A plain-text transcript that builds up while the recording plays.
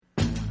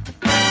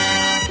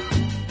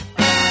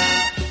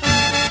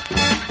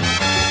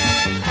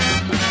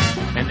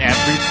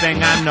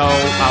everything I know,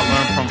 I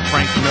learned from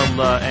Frank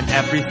Miller, and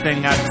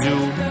everything I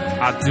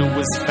do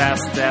as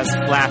fast as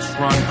flash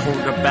run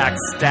quarterback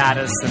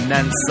status, and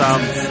then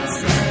some.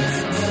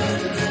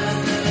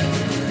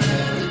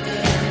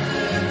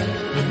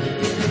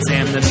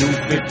 Damn, the new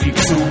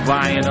 52,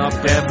 buying up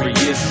every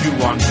issue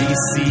on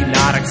DC,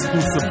 not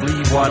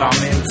exclusively what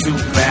I'm into.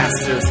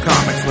 Bastards,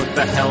 comics with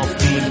the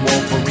healthy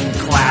Wolverine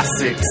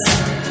classics.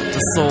 The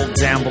soul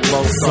down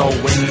below, so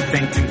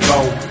anything can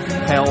go.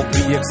 Hell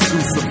be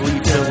exclusively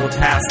filled with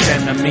past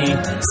enemy,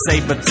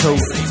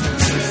 Sabretooth.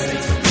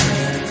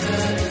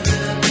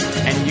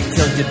 And you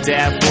killed your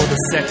dad for the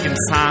second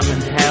time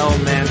in hell,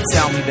 man.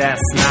 Tell me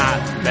that's not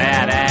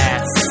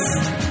badass.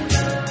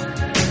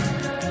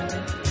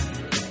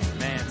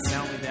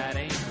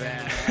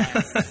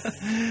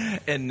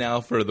 And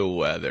now for the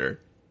weather.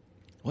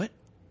 What?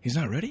 He's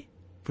not ready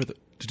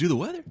to do the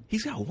weather?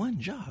 He's got one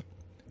job.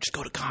 Just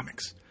go to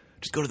comics.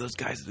 Just go to those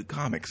guys that do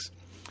comics.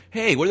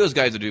 Hey, what are those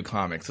guys that do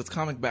comics? It's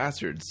Comic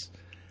Bastards.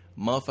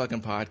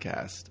 Motherfucking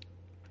podcast.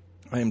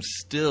 I am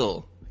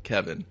still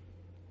Kevin.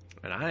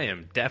 And I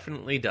am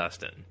definitely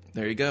Dustin.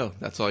 There you go.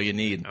 That's all you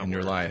need in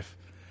your life.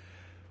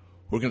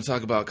 We're going to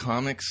talk about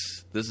comics.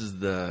 This is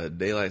the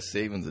Daylight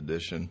Savings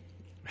edition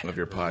of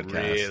your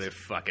podcast. Really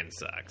fucking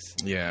sucks.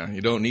 Yeah,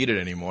 you don't need it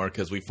anymore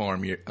because we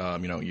farm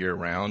year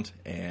round,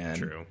 and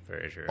True,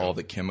 very true. All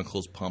the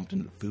chemicals pumped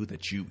into the food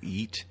that you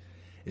eat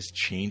is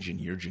changing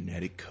your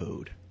genetic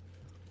code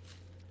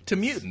to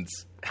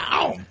mutants.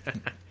 Ow!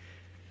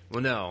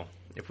 Well, no.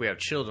 If we have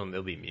children,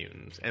 they'll be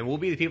mutants, and we'll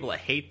be the people that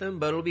hate them,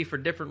 but it'll be for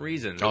different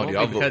reasons. It won't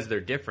be because they're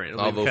different.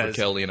 I'll vote for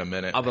Kelly in a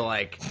minute. I'll be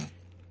like,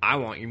 I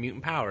want your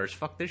mutant powers.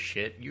 Fuck this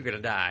shit. You're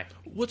gonna die.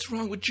 What's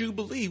wrong with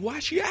Jubilee? Why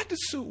is she acting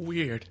so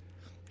weird?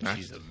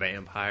 She's a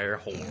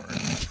vampire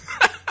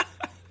whore.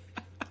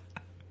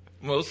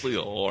 Mostly a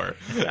whore.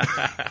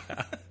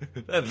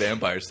 That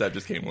vampire stuff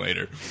just came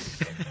later.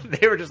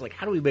 They were just like,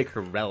 how do we make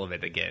her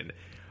relevant again?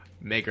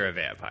 Make her a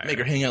vampire. Make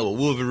her hang out with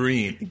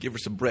Wolverine and give her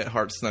some Bret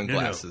Hart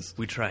sunglasses.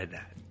 No, we tried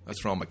that.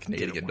 That's for all my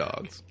Canadian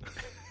dogs.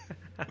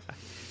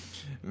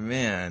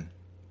 Man.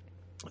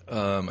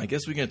 I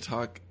guess we're going to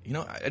talk... You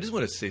know, I just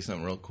want to say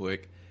something real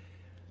quick.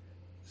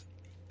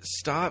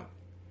 Stop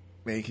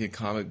making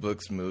comic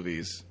books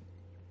movies.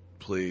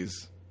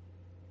 Please.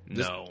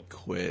 Just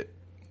quit.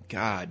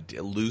 God,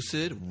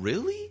 Lucid?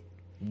 Really?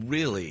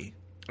 Really?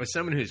 As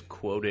someone who's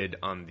quoted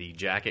on the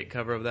jacket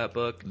cover of that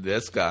book...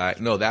 This guy...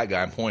 No, that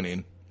guy. I'm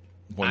pointing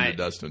to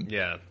Dustin.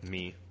 Yeah,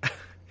 me.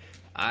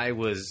 I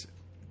was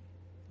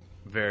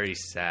very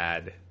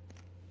sad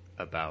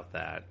about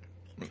that.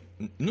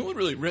 No one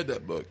really read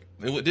that book.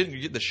 It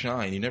didn't get the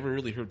shine. You never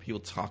really heard people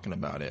talking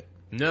about it.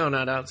 No,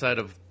 not outside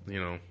of,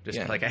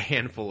 like a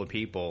handful of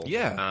people.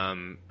 Yeah.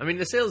 I mean,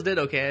 the sales did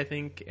okay, I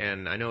think,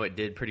 and I know it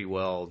did pretty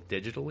well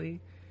digitally.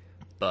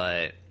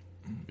 But,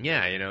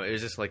 yeah, it was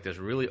just like this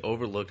really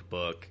overlooked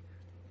book.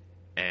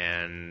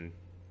 And,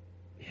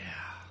 yeah,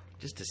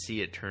 just to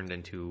see it turned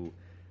into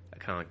a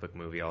comic book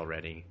movie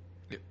already,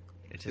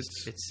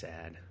 it's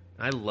sad.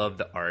 I love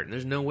the art, and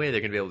there's no way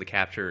they're going to be able to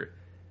capture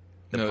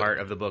the part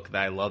of the book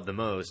that I love the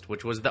most,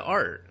 which was the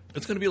art.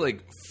 It's going to be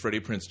like Freddie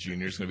Prinze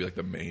Jr. is going to be like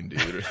the main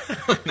dude.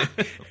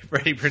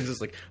 Freddie Prinze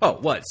is like, oh,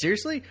 what?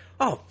 Seriously?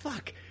 Oh,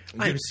 fuck.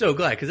 I'm so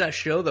glad, because that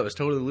show that was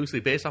totally loosely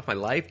based off my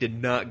life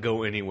did not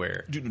go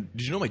anywhere. Dude,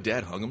 did you know my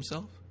dad hung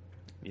himself?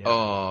 Yeah.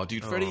 Oh,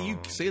 dude, Freddie, you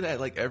say that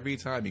like every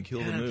time. You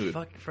kill the mood.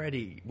 Fuck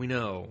Freddie. We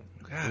know.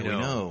 God, we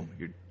know.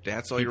 Your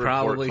dad saw your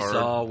probably report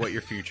card. saw what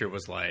your future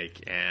was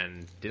like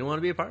and didn't want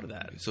to be a part of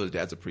that. So his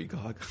dad's a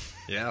precog?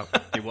 Yeah,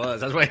 he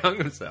was. That's why he hung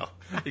himself.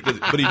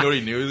 But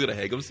he knew he was going to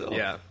hang himself?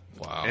 Yeah.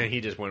 Wow. And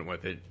he just went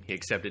with it. He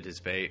accepted his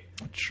fate.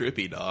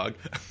 Trippy, dog.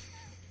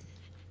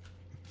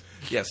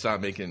 Yeah,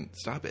 stop it.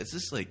 It's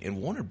just like, in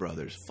Warner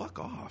Brothers, fuck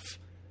off.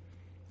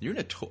 You're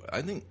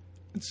I think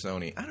it's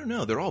Sony. I don't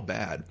know. They're all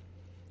bad.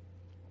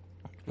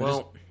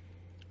 Well,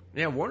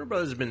 yeah, Warner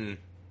Brothers has been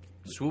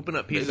swooping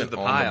up pieces of the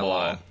pie a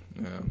lot.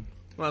 Yeah.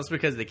 Well, it's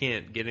because they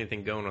can't get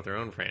anything going with their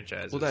own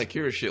franchises. Well, that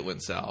Akira shit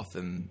went south,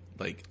 and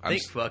like,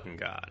 thank fucking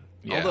God.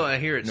 Yeah, although I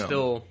hear it's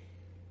still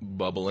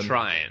bubbling,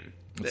 trying.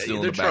 It's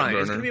still They're in the back trying.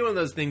 burner. It's gonna be one of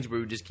those things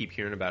where we just keep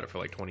hearing about it for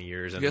like 20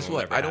 years. And guess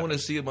what? I don't want to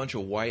see a bunch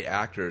of white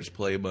actors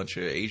play a bunch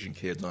of Asian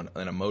kids in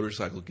a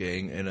motorcycle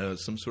gang in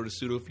some sort of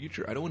pseudo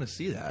future. I don't want to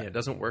see that. Yeah, it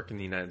doesn't work in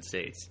the United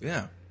States.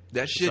 Yeah,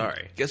 that shit.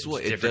 Sorry. Guess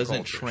what? It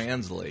doesn't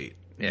translate.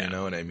 Yeah. You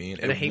know what I mean?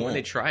 And I hate when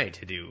they try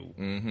to do.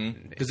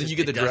 Because then you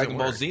get the Dragon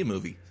Ball Z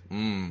movie.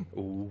 Ooh.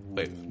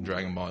 Wait,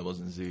 Dragon Ball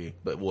wasn't Z,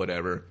 but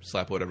whatever.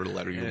 Slap whatever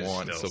letter you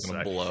want. It's still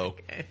going to blow.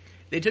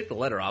 They took the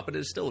letter off, but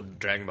it's still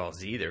Dragon Ball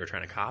Z they were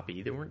trying to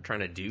copy. They weren't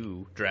trying to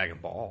do Dragon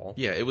Ball.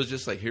 Yeah, it was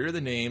just like, here are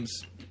the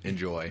names.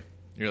 Enjoy.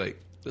 You're like,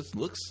 this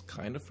looks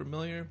kind of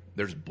familiar.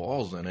 There's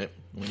balls in it.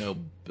 We know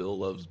Bill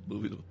loves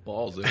movies with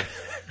balls in it.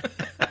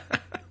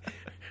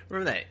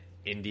 Remember that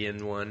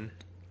Indian one?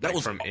 That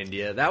was from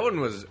India. That one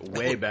was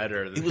way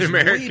better than it was the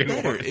American way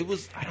better. one.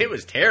 It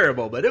was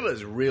terrible, but it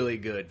was really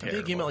good. I think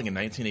it came out like in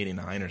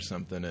 1989 or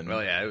something. And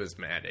well, yeah, it was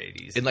mad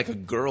 80s. and like a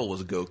girl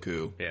was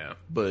Goku. Yeah,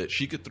 but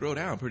she could throw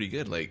down pretty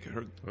good. Like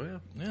her. oh,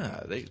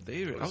 Yeah, they.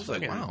 I was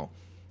like, fucking- wow,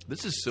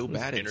 this is so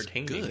bad. It's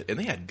entertaining. good, and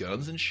they had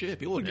guns and shit.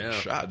 People would get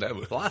shot. That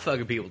was. a lot of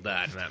fucking people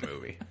died in that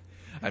movie.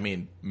 I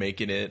mean,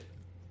 making it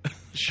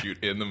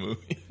shoot in the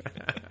movie.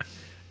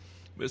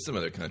 But it's some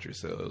other country,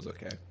 so it was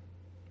okay.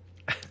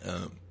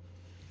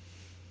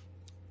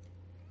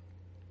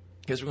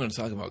 Guess we're going to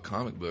talk about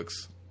comic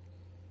books.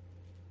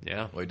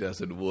 Yeah, Why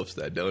Dustin wolfs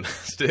that donut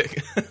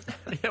stick.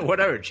 yeah,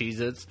 whatever.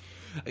 Cheez-Its.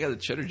 I got the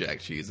cheddar jack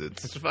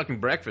Cheez-Its. It's a fucking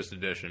breakfast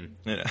edition.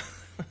 Yeah.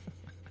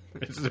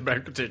 This is a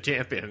breakfast of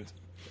champions.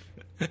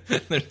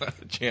 There's not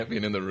a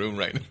champion in the room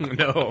right now.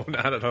 No,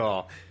 not at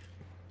all.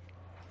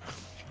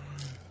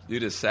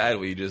 Dude, it's sad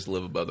when you just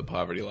live above the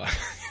poverty line.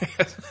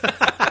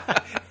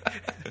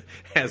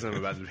 As I'm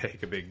about to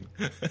take a big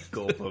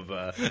gulp of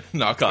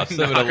Knock off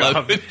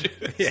 7-Eleven.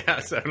 yeah,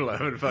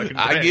 7-Eleven fucking.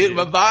 I bread, get dude.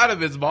 my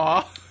vitamins,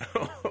 Ma.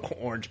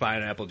 Orange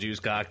pineapple juice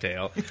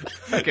cocktail.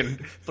 Fucking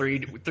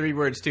three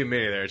words too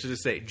many there. It should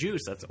just say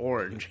juice. That's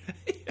orange.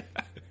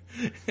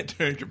 It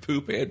turns your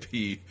poop and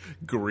pee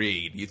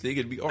green. You think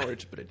it'd be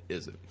orange, but it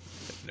isn't.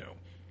 No.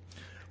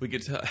 We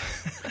could tell.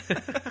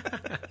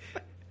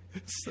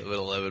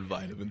 7-Eleven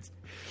vitamins.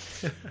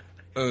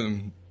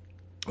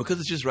 Because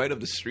it's just right up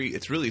the street.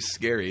 It's really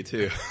scary,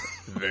 too.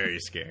 Very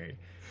scary.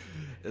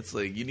 It's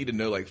like you need to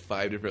know like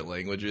 5 different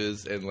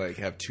languages and like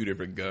have 2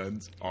 different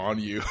guns on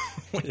you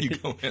when you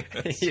go in.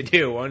 You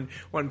do. One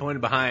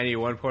pointed behind you,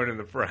 one pointed in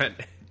the front.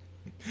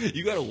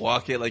 You got to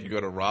walk in like you're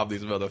going to rob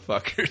these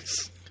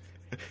motherfuckers.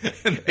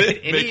 And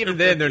even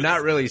then, they're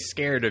not really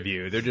scared of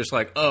you. They're just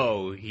like,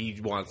 oh, he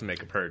wants to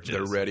make a purchase.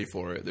 They're ready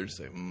for it. They're just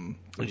like,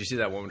 Did you see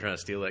that woman trying to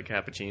steal that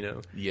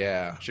cappuccino?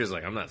 yeah. She was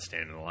like, I'm not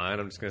standing in line.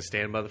 I'm just going to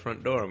stand by the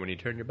front door. And when you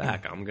turn your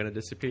back, I'm going to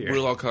disappear.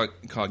 We're all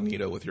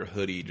incognito with your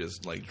hoodie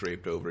just like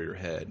draped over your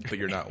head, but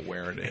you're not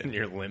wearing and it.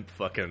 your limp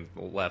fucking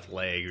left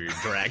leg, or you're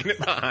dragging it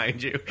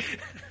behind you.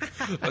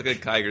 Like a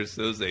Kiger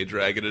Soze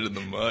dragging it in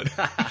the mud.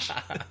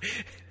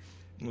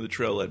 The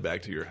trail led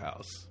back to your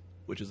house,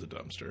 which is a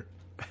dumpster.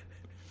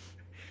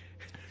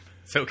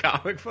 So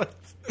comic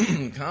books?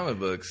 Comic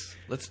books.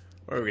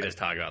 Or we just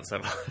talk about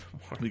stuff.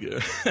 We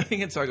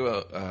can talk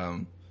about.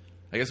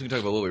 I guess we can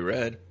talk about what we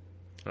read.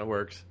 That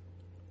works.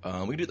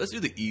 Let's do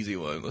the easy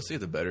one. Let's save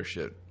the better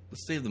shit.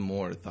 Let's save the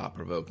more thought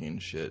provoking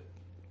shit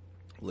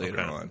later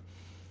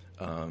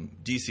on.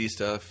 DC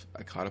stuff.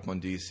 I caught up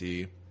on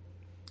DC.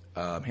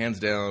 Hands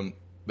down,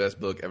 best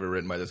book ever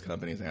written by this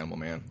company is Animal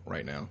Man.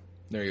 Right now,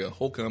 there you go.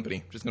 Whole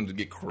company just going to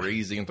get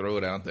crazy and throw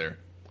it out there.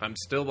 I'm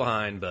still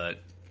behind,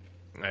 but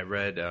I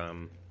read. I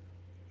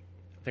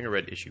think I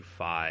read issue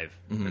 5,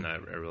 and I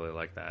really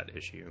like that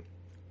issue.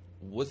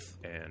 What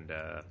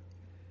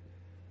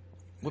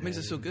makes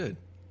it so good?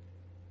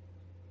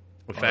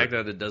 The fact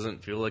that it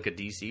doesn't feel like a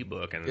DC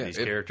book, and Yeah, these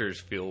characters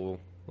feel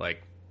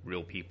like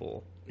real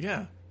people.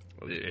 Yeah.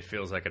 It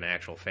feels like an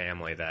actual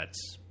family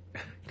that's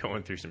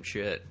going through some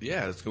shit.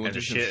 Yeah, it's going And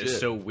through the some shit shit. is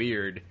so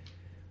weird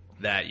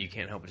that you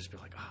can't help but just be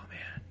like, oh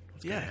man,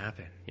 what's going to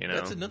happen? You know?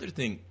 That's another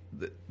thing.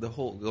 The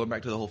whole going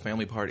back to the whole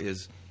family part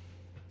is,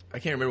 I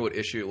can't remember what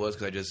issue it was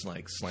because I just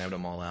like slammed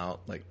them all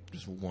out like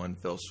just one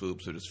fell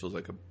swoop. So it just feels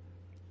like a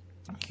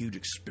huge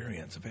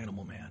experience of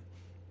Animal Man.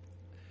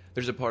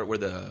 There's a part where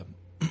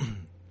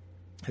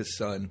his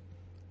son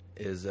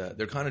is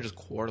they're kind of just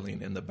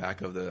quarreling in the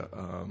back of the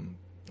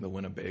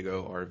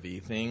Winnebago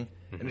RV thing,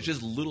 and it's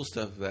just little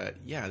stuff that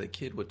the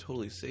kid would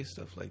totally say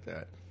stuff like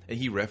that, and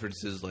he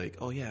references like,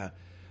 oh yeah,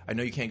 I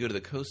know you can't go to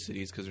the coast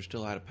cities because they're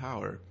still out of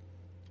power.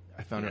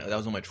 I found out that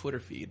was on my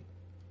Twitter feed.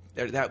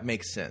 That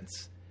makes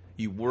sense.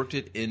 You worked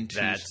it into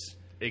That's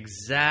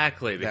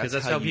exactly, because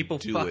that's how people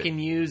fucking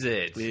use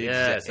it.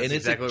 Yes, that's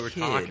exactly what we're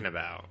talking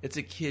about. It's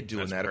a kid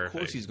doing That's that. perfect. Of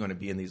course he's going to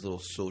be in these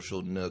little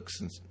social nooks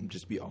and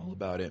just be all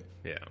about it.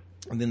 Yeah.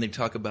 And then they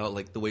talk about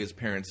like the way his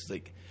parents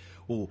like,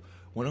 well,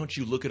 why don't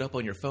you look it up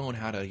on your phone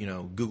how to,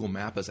 Google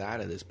Map us out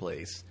of this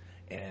place?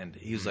 And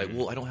he's like,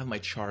 well, I don't have my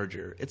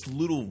charger. It's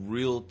little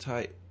real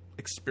type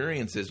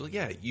experiences. Well,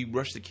 yeah, you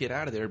rush the kid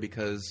out of there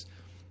because,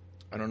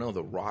 I don't know,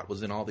 the rot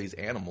was in all these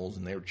animals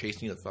and they were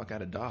chasing you the fuck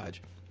out of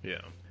Dodge.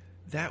 Yeah.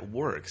 That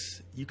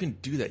works. You can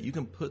do that. You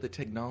can put the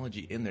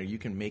technology in there. You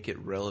can make it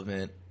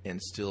relevant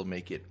and still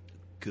make it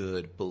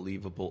good,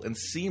 believable, and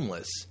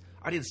seamless.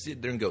 I didn't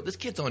sit there and go, this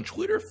kid's on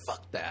Twitter?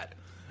 Fuck that.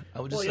 I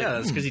was just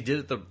that's because he did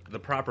it the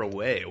proper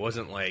way. It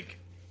wasn't like...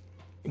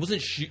 It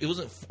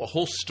wasn't a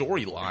whole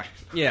storyline.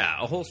 Yeah,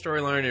 a whole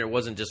storyline, and it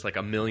wasn't just like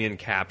a million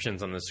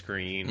captions on the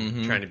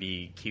screen trying to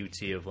be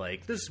cutesy of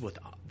like, this is what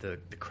the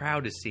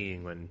crowd is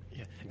seeing when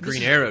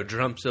Green Arrow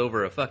jumps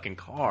over a fucking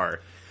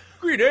car.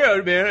 Green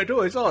Arrow, man, I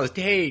totally saw his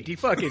taint. He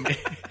fucking...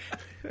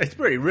 it's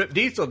pretty Rip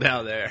Diesel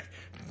down there.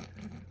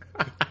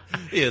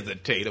 He has the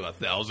taint of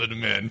 1,000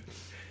 men.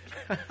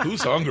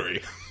 Who's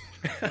hungry?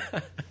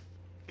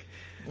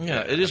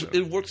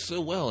 It works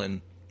so well,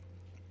 and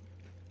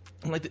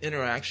like the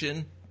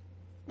interaction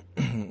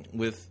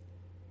with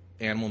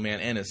Animal Man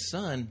and his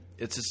son,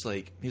 it's just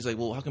like, he's like,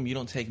 well, how come you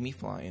don't take me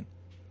flying?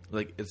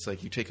 Like, it's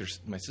like you take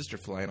my sister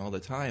flying all the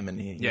time. And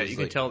you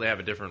can tell they have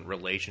a different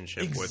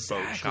relationship with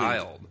both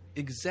child.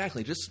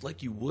 Exactly, just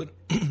like you would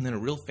in a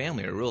real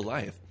family or real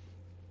life.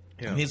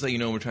 Yeah. And he's like,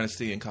 we're trying to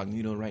stay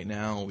incognito right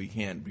now. We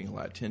can't bring a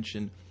lot of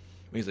attention.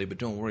 And he's like, but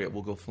don't worry,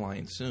 we'll go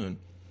flying soon.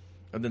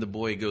 And then the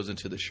boy goes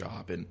into the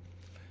shop, and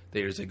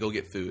they just say, go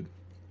get food.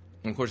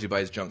 And, of course, he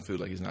buys junk food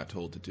like he's not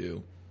told to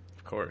do.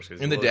 Of course.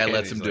 And the dad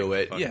lets him do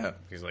it. Yeah.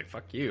 He's like,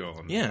 fuck you.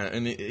 Yeah,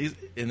 and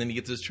then he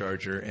gets his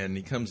charger, and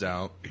he comes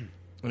out,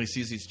 and he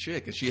sees his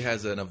chick, and she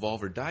has an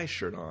Evolver Die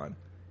shirt on.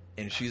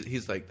 And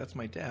he's like, that's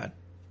my dad,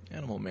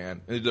 Animal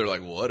Man. And they're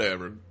like,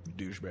 whatever,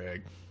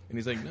 douchebag. And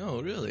he's like,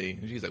 no, really?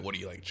 And she's like, what are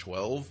you, like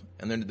 12?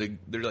 And then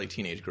they're like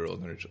teenage girls,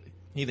 and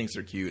he thinks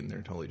they're cute, and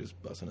they're totally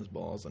just busting his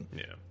balls. And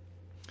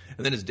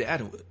then his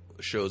dad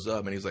shows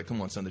up, and he's like, come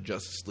on, son, the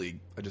Justice League.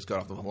 I just got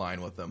off the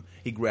line with them.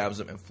 He grabs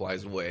him and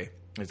flies away.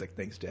 And he's like,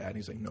 thanks, Dad. And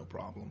he's like, no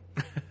problem.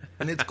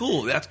 And it's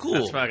cool. That's cool.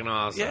 That's fucking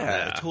awesome.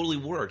 Yeah, it totally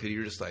worked. And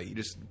you're just like,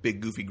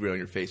 big goofy grin on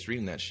your face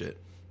reading that shit.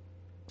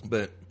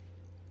 But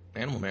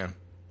Animal Man.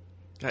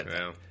 God,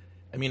 yeah.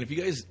 I mean, if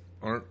you guys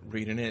aren't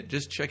reading it,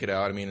 just check it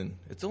out. I mean,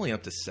 it's only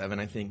up to 7,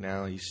 I think,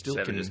 now. You still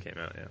 7 just came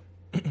out,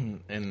 yeah.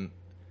 And,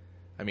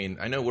 I mean,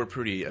 I know we're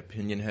pretty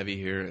opinion-heavy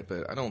here,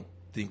 but I don't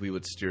think we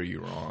would steer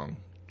you wrong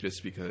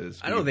just because...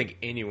 I don't think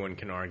anyone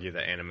can argue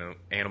that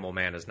Animal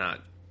Man is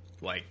not,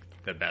 like,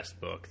 the best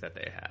book that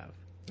they have.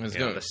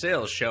 The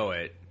sales show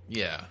it.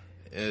 Yeah.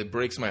 It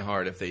breaks my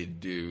heart if they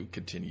do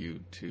continue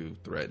to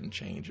threaten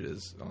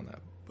changes on that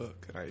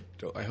book.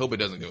 I hope it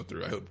doesn't go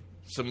through. I hope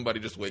somebody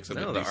just wakes up.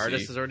 No, the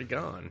artist is already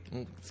gone.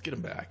 Well, let's get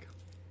him back.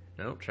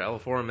 No, Travel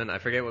Foreman. I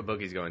forget what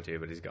book he's going to,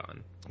 but he's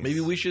gone. Maybe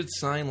we should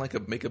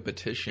make a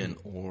petition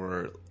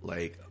or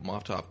like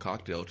Molotov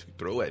cocktail to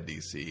throw at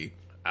DC.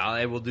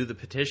 I will do the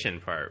petition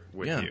part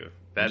with you.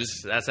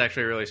 That's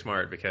actually really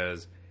smart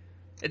because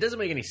it doesn't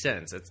make any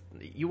sense.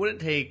 You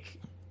wouldn't take...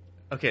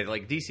 Okay,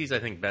 like DC's, I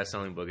think,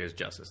 best-selling book is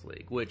Justice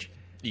League, which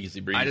easy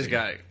breezy. I just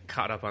got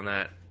caught up on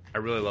that. I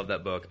really love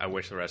that book. I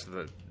wish the rest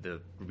of the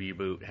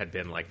reboot had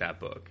been like that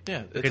book.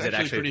 Yeah, because it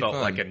actually felt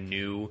fun. Like a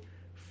new,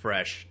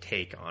 fresh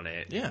take on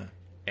it. Yeah.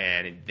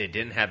 And they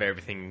didn't have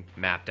everything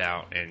mapped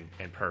out and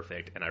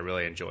perfect, and I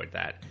really enjoyed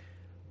that.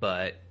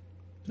 But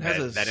that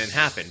didn't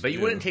happen. But you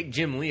wouldn't take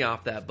Jim Lee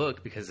off that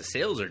book because the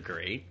sales are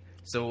great.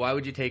 So why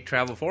would you take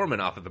Travel Foreman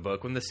off of the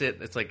book when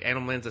it's like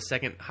Animal Man's the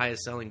second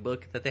highest selling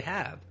book that they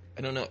have?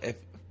 I don't know if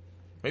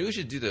maybe we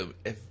should do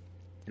if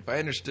I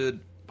understood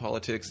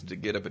politics to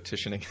get a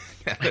petition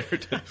together.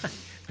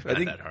 I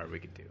think that hard. We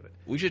could do it.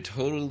 We should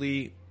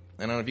totally.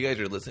 I don't know if you guys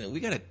are listening. We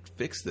got to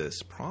fix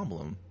this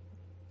problem.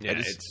 Yeah,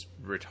 it's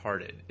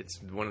retarded. It's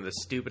one of the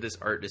stupidest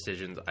art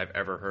decisions I've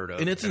ever heard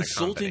of. And it's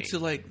insulting to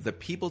like the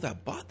people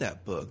that bought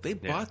that book. They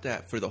bought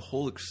that for the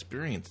whole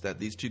experience that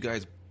these two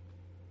guys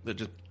that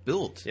just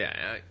built.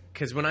 Yeah,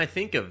 because when I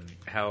think of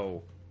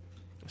how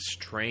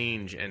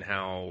strange and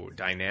how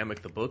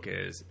dynamic the book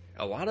is,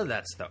 a lot of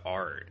that's the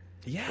art.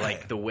 Yeah,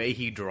 like the way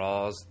he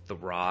draws the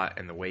rot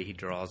and the way he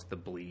draws the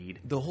bleed.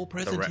 The whole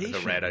presentation,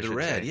 the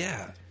red,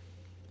 yeah.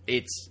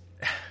 It's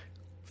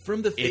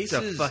from the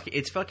faces.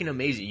 It's fucking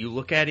amazing. You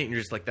look at it and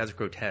you're just like, that's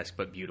grotesque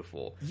but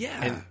beautiful.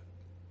 Yeah,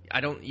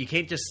 and you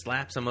can't just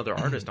slap some other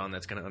artist on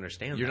that's going to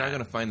understand. You're not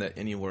going to find that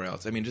anywhere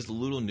else. I mean, just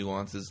little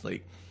nuances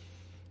like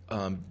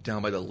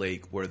down by the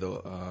lake where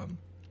the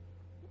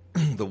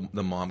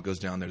mom goes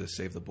down there to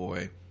save the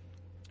boy.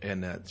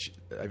 And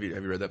have you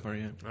read that part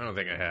yet? I don't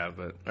think I have,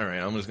 but all right.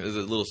 There's a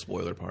little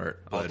spoiler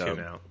part. I'll tune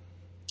out.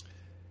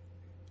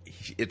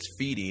 It's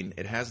feeding.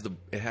 It has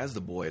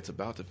the boy. It's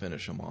about to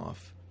finish him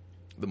off.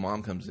 The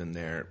mom comes in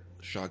there,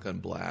 shotgun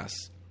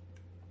blasts.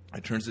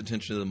 It turns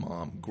attention to the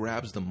mom,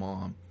 grabs the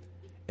mom,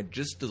 and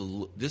just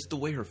the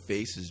way her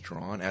face is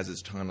drawn as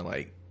it's trying to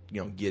like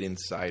get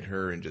inside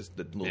her and just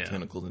the little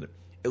tentacles in it.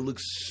 It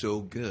looks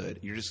so good.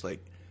 You're just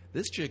like,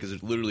 this chick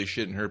is literally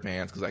shitting her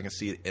pants because I can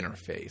see it in her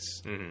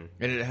face. Mm-hmm.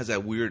 And it has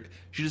that weird...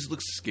 She just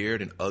looks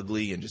scared and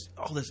ugly and just...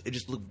 all this... It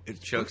just looks...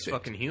 It looks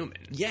fucking human.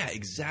 Yeah,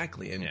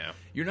 exactly. And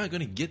you're not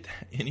going to get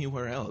that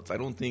anywhere else. I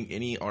don't think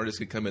any artist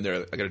could come in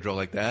there, I got to draw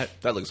like that.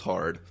 That looks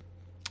hard.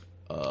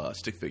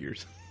 Stick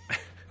figures.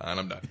 And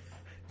I'm done.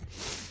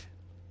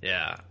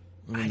 Yeah.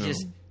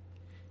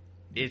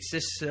 It's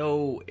just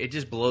so... It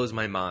just blows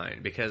my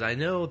mind because I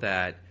know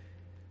that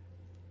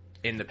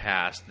in the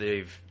past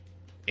they've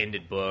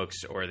ended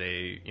books, or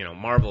they,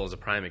 Marvel is a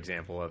prime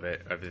example of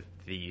it. Of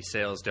the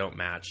sales don't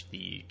match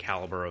the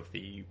caliber of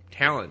the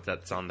talent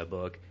that's on the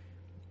book,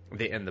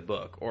 they end the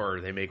book, or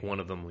they make one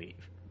of them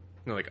leave.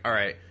 They're like, all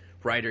right,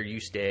 writer, you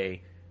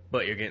stay,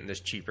 but you're getting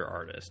this cheaper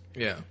artist.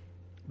 Yeah.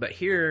 But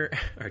here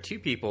are two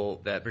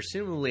people that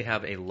presumably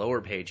have a lower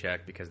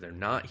paycheck because they're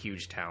not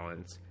huge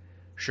talents.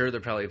 Sure,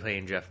 they're probably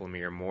paying Jeff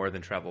Lemire more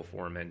than Travel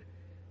Foreman.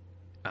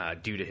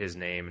 Due to his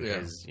name and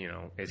his,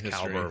 his history,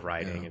 caliber of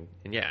writing,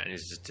 and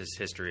it's just his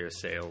history of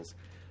sales.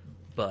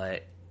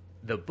 But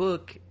the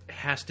book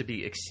has to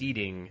be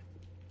exceeding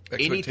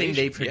anything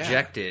they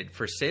projected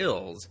for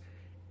sales,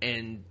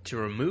 And to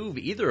remove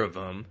either of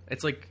them,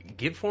 it's like,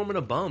 give Foreman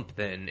a bump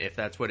then, if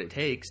that's what it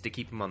takes to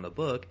keep him on the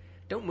book.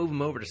 Don't move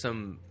him over to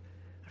some,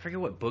 I forget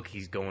what book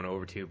he's going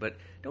over to, but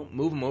don't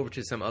move him over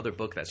to some other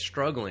book that's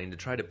struggling to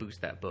try to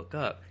boost that book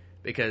up,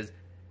 because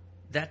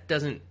that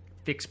doesn't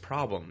fix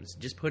problems.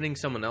 Just putting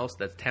someone else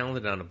that's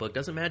talented on a book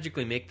doesn't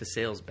magically make the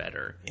sales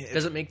better. It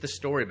doesn't make the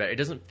story better. It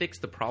doesn't fix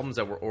the problems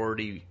that were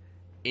already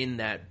in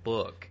that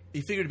book.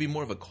 You figure it'd be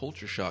more of a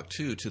culture shock,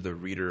 too, to the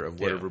reader of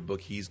whatever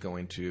book he's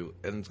going to.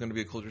 And it's going to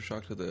be a culture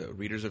shock to the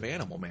readers of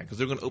Animal Man, because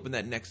they're going to open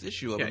that next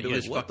issue up and be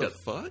like, what the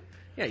fuck?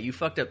 Yeah, you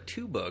fucked up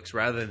 2 books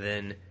rather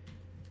than,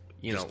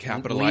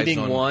 capitalize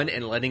leaving on one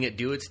and letting it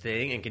do its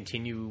thing and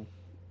continue,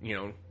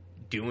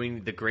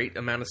 doing the great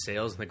amount of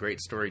sales and the great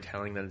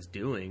storytelling that it's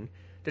doing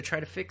to try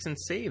to fix and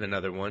save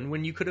another one,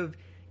 when you could have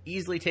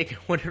easily taken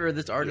whatever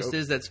this artist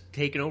is that's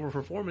taken over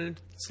for Foreman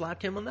and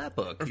slapped him on that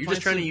book. You're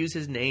just trying to use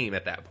his name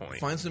at that point.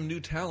 Find some new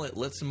talent,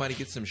 let somebody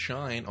get some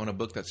shine on a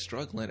book that's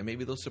struggling, and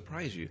maybe they'll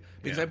surprise you.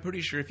 Because I'm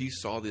pretty sure if you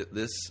saw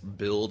this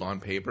build on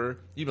paper,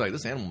 you'd be like,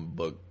 this Animal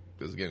book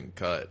is getting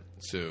cut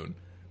soon.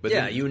 But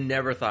then, you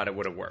never thought it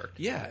would have worked.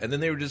 Yeah, and then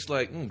they were just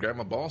like, grab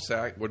my ball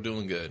sack, we're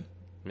doing good.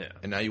 Yeah.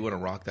 And now you want to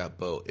rock that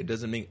boat. It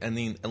doesn't make,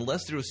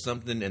 unless there was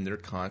something in their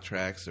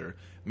contracts, or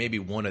maybe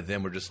one of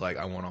them were just like,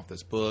 I want off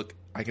this book.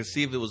 I can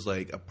see if it was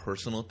like a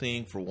personal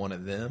thing for one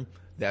of them.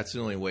 That's the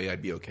only way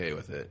I'd be okay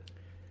with it.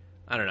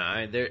 I don't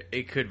know.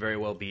 It could very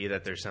well be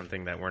that there's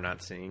something that we're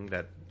not seeing,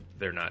 that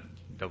they're not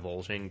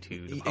divulging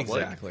to the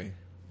public. Exactly.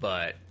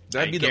 But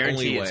that'd be the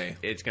only way.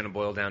 It's going to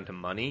boil down to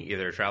money.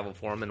 Either Travel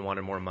Foreman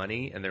wanted more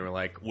money, and they were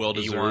like, well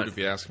deserved, if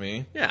you ask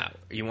me. Yeah,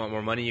 you want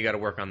more money, you got to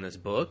work on this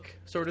book,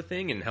 sort of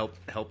thing, and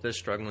help this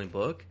struggling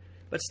book.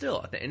 But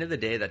still, at the end of the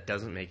day, that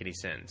doesn't make any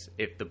sense.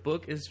 If the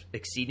book is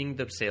exceeding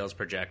the sales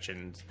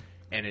projections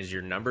and is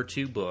your number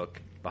 2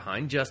 book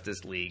behind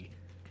Justice League,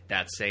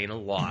 that's saying a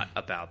lot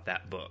about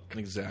that book.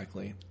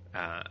 Exactly.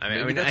 I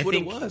think that's what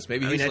it was.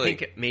 Maybe I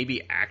think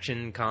maybe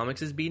Action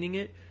Comics is beating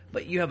it,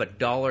 but you have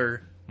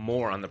 $1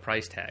 more on the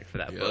price tag for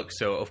that book,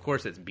 so of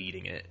course it's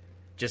beating it.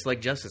 Just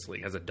like Justice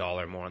League has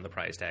 $1 more on the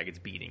price tag, it's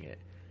beating it.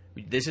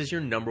 This is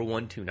your number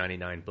 1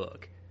 $2.99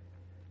 book.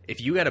 If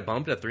you got a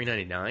bump to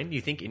 $3.99, do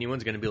you think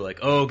anyone's going to be like,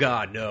 "Oh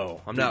God,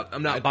 no! I'm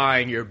not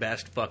buying your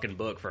best fucking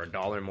book for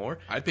 $1 more"?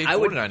 I'd pay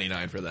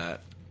 $4.99 for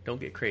that. Don't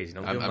get crazy.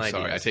 Don't. I'm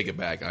sorry. I take it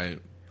back.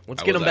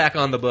 Let's get them back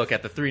on the book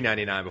at the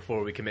 $3.99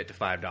 before we commit to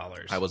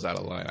 $5. I was out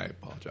of line. I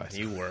apologize.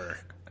 You were.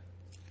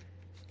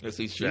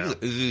 These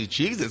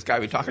cheese. This guy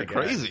be talking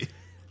crazy.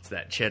 It's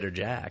that cheddar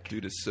jack.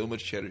 Dude, there's so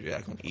much cheddar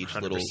jack on each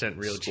 100% little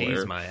real square.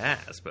 cheese, my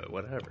ass, but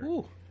whatever.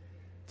 Ooh,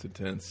 it's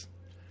intense.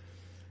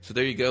 So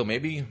there you go.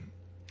 Maybe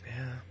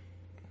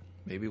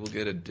we'll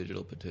get a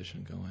digital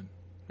petition going.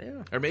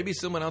 Yeah. Or maybe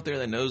someone out there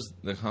that knows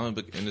the comic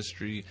book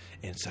industry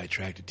inside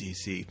track to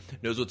DC,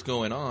 knows what's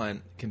going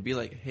on, can be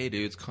like, hey,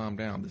 dudes, calm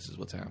down. This is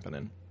what's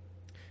happening.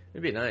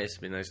 It'd be nice.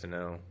 It'd be nice to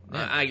know.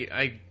 Yeah.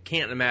 I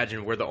can't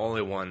imagine we're the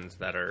only ones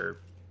that are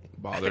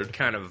bothered,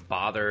 kind of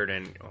bothered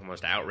and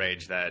almost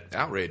outraged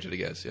outraged, I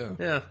guess.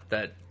 Yeah,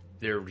 that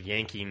they're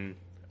yanking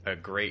a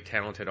great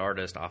talented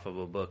artist off of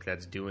a book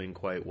that's doing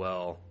quite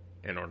well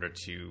in order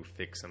to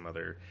fix some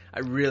other. I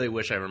really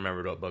wish I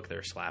remembered what book they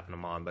were slapping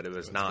him on, but it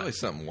was not. Probably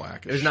something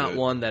whack. It was not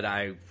one that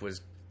I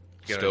was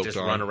gonna just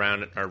run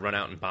around or run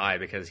out and buy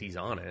because he's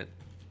on it.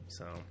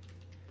 So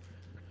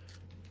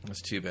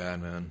that's too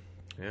bad, man.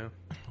 Yeah,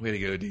 way to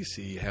go,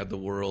 DC. You had the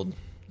world,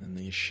 and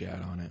then you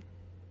shat on it.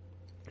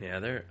 Yeah, I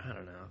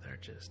don't know.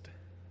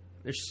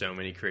 There's so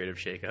many creative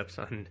shakeups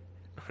on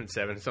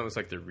 7. It's almost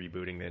like they're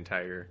rebooting the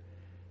entire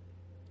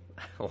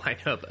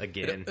lineup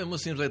again. It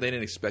almost seems like they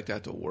didn't expect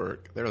that to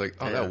work. They were like,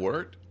 "Oh, that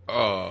worked."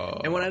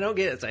 Oh. And what I don't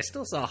get is I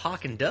still saw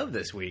Hawk and Dove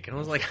this week, and I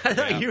was like, "I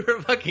thought you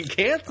were fucking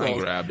canceled." I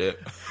grabbed it.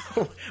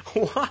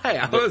 Why?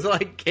 I was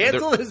like,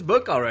 "Cancel this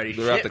book already,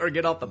 or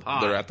get off the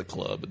pod." They're at the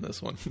club in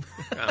this one.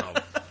 Oh.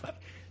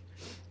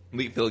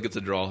 Leet Phil gets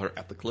to draw her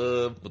at the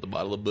club with a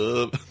bottle of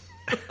bub.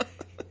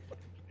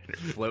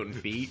 Floating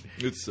feet.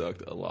 It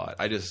sucked a lot.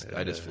 I just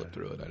flipped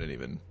through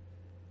it.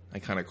 I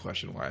kind of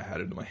questioned why I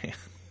had it in my hand.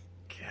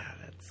 God,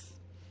 that's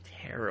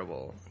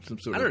terrible.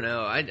 I don't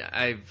know.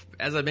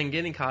 As I've been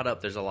getting caught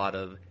up, there's a lot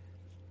of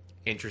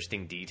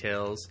interesting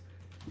details.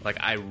 Like,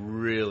 I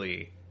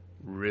really,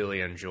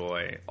 really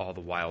enjoy all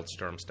the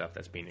Wildstorm stuff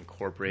that's being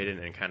incorporated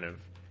and kind of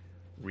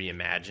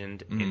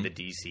reimagined in the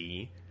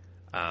DC.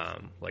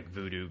 Like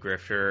Voodoo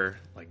Grifter,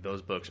 like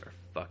those books are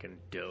fucking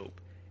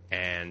dope.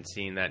 And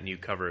seeing that new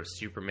cover of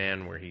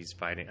Superman where he's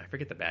fighting, I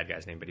forget the bad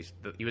guy's name, but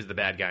he was the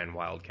bad guy in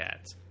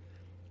Wildcats.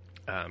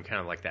 Kind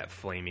of like that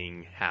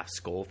flaming half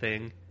skull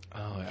thing.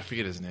 Oh, I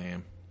forget his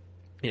name.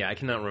 Yeah, I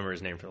cannot remember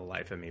his name for the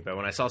life of me. But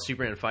when I saw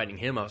Superman fighting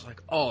him, I was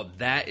like, oh,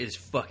 that is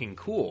fucking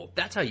cool.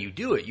 That's how you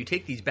do it. You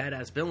take these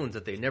badass villains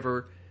that they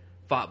never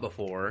fought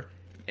before,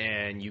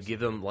 and you give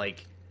them,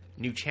 like,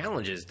 new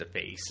challenges to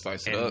face.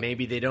 Spice it and up.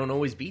 Maybe they don't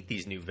always beat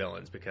these new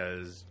villains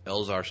because...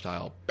 Elzar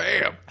style.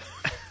 Bam!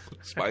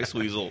 Spice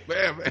Weasel.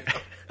 Bam, bam.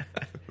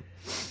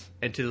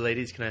 And to the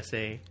ladies, can I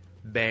say,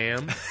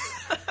 bam?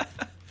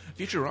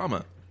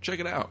 Futurama. Check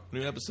it out.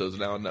 New episodes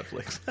now on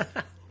Netflix.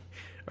 I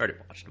already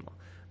watched them all.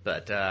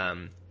 But,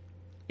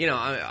 you know,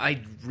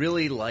 I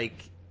really like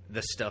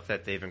the stuff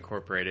that they've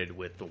incorporated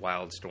with the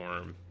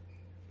Wildstorm,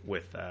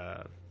 with,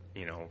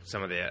 you know,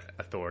 some of the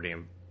Authority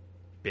and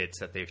bits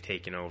that they've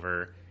taken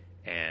over,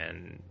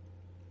 and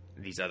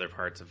these other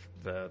parts of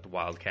the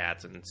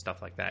Wildcats and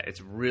stuff like that.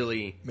 It's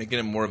really making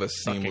it more of a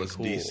seamless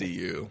cool.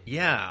 DCU.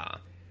 Yeah.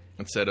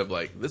 Instead of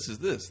like, this is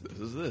this,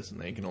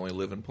 and they can only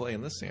live and play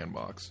in this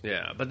sandbox.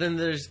 Yeah, but then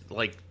there's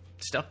like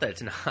stuff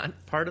that's not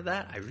part of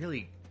that. I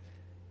really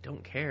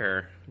don't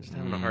care. I'm just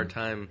having a hard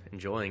time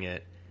enjoying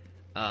it.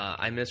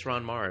 I miss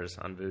Ron Mars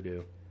on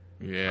Voodoo.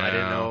 Yeah. I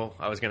didn't know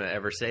I was going to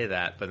ever say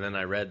that, but then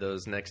I read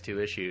those next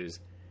 2 issues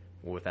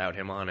without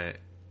him on it.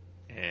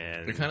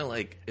 And They're kind of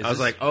like... I was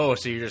like, oh,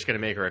 so you're just going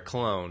to make her a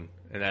clone,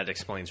 and that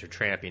explains her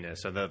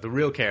trampiness. So the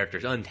real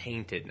character's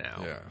untainted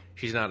now. Yeah.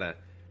 She's not a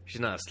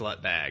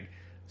slut bag.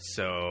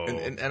 So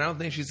and I don't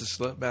think she's a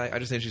slut bag. I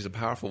just think she's a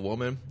powerful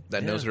woman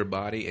that knows her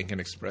body and can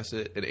express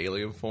it in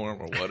alien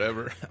form or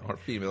whatever, or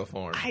female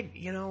form.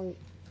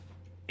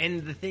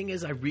 And the thing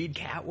is, I read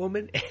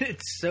Catwoman, and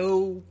it's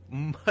so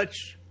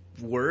much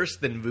worse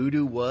than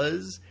Voodoo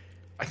was.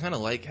 I kind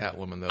of like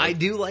Catwoman, though. I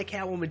do like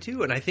Catwoman,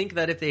 too, and I think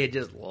that if they had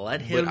just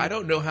let him... But I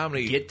don't know how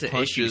many get to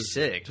punches issue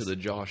 6 to the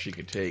jaw she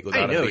could take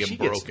without it being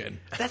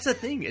broken. That's the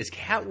thing, is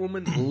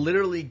Catwoman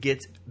literally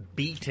gets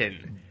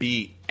beaten.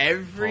 Beat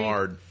Every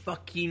hard.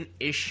 fucking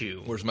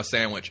issue. Where's my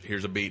sandwich?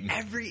 Here's a beating.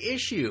 Every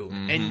issue.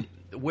 And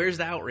where's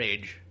the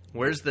outrage?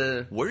 Where's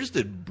the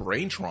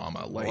brain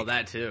trauma? Like, well,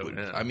 that too.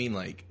 Yeah. I mean,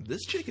 like,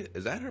 this chick,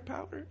 is that her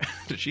power?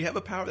 Does she have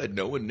a power that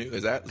no one knew?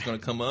 Is that going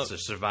to come up? To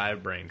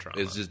survive brain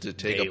trauma. It's just to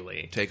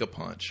take a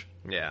punch.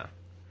 Yeah.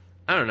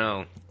 I don't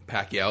know.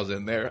 Pacquiao's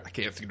in there. I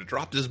can't seem to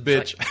drop this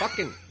bitch. Like,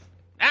 fucking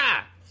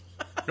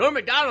Norm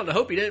Macdonald, I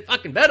hope you didn't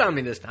fucking bet on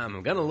me this time.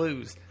 I'm gonna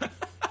lose. I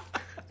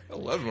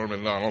love Norm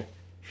Macdonald.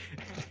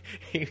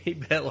 he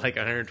bet like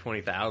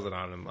 $120,000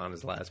 on him on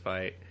his last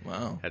fight.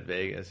 Wow. At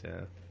Vegas,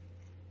 yeah.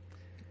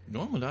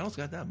 Norm Macdonald's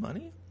got that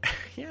money?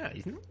 Yeah,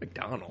 he's Norm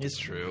Macdonald. It's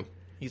true.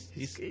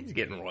 He's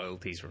getting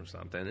royalties from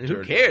something. And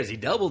who cares? He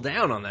doubled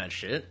down on that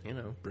shit, you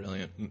know.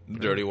 Brilliant.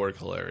 Dirty work,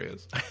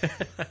 hilarious.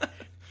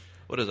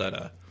 What is that,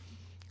 a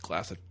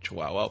glass of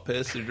Chihuahua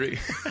piss to drink?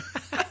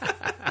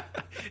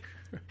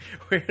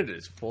 We're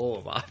just full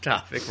of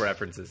off-topic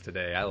references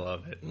today. I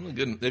love it.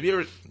 Good. If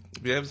you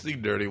haven't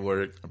seen Dirty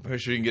Work, I'm pretty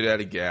sure you can get it at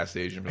a gas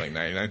station for like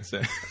 99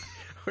 cents.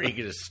 Or you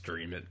can just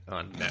stream it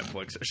on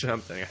Netflix or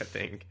something, I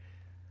think.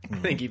 I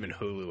think even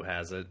Hulu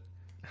has it.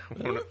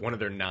 One of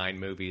their 9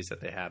 movies that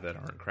they have that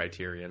aren't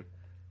Criterion.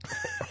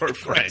 Or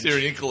French.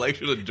 Criterion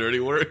collection of Dirty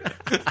Work.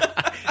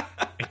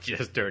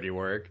 Just Dirty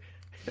Work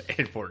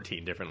in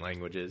 14 different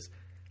languages.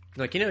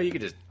 Like, you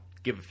could just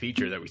give a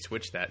feature that we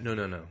switch that. No.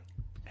 It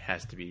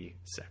has to be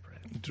separate.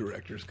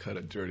 Director's cut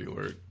of Dirty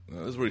Work.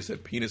 This is where he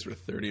said penis for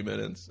 30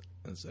 minutes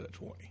instead of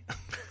 20.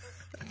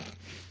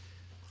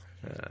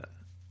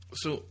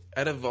 So,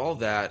 out of all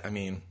that, I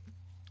mean,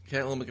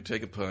 Catwoman could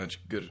take a punch.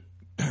 Good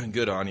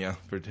on you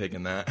for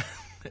taking that.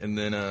 And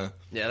then,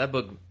 yeah, that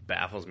book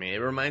baffles me. It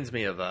reminds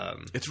me of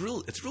it's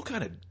real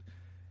kind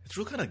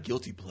of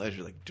guilty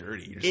pleasure, like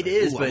dirty. It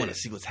is, but I want to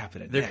see what's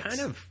happening. They're next.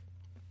 kind of.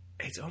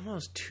 It's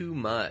almost too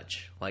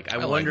much. Like,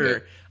 I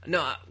wonder.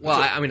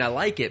 Like I mean, I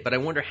like it, but I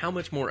wonder how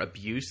much more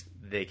abuse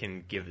they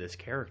can give this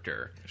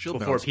character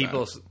before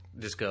people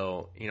just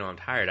go, I'm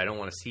tired. I don't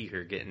want to see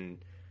her getting,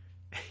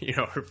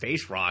 her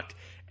face rocked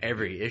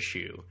every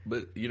issue.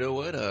 But you know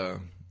what?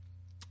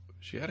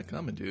 She had it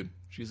coming, dude.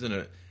 She's in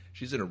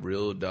a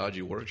real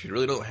dodgy work. She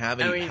really don't have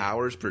any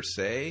powers per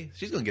se.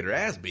 She's gonna get her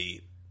ass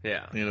beat.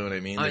 Yeah, you know what I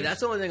mean. That's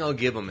the only thing I'll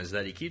give him is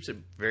that he keeps it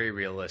very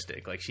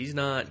realistic. Like, she's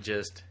not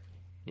just,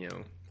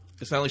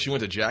 It's not like she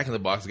went to Jack in the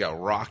Box and got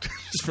rocked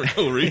just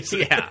for no reason.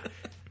 Yeah.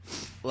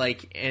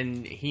 Like,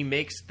 and he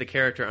makes the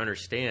character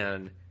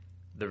understand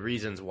the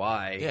reasons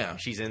why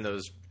she's in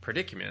those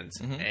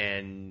predicaments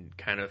and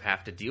kind of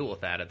have to deal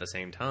with that at the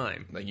same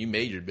time. Like, you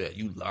made your bet.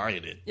 You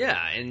lied it. Yeah,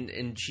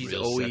 and she's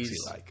real always...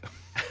 sexy like.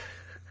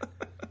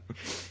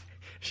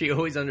 She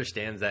always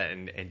understands that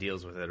and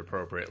deals with it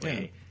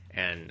appropriately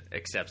and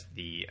accepts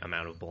the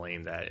amount of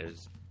blame that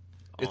is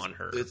on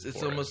her.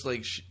 It's almost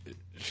like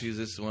she's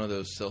just one of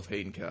those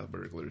self-hating cat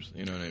burglars.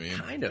 You know what I mean?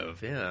 Kind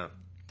of, yeah.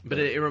 But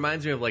it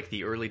reminds me of like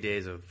the early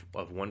days of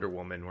Wonder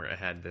Woman, where it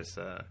had this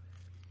I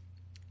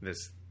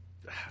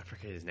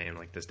forget his name,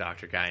 like this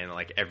doctor guy, and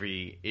like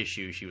every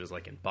issue she was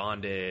like in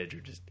bondage or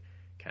just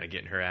kind of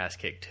getting her ass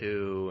kicked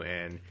too,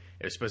 and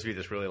it was supposed to be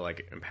this really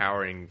like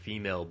empowering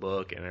female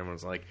book, and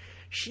everyone's like,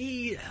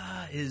 she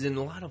is in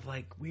a lot of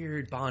like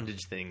weird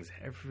bondage things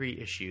every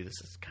issue.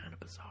 This is kind of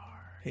bizarre.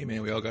 Hey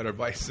man, we all got our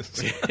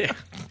vices. Yeah.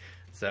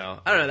 So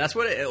I don't know. That's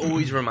what it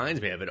always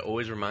reminds me of. It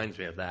always reminds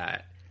me of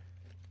that.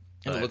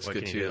 It looks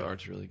good too. The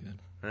art's really good.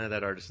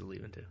 That artist is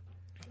leaving too.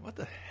 What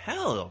the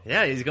hell?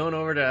 Yeah, he's going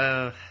over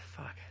to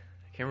I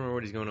can't remember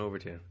what he's going over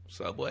to.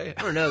 Subway?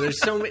 I don't know.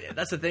 There's so many.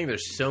 That's the thing.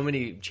 There's so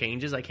many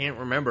changes. I can't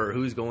remember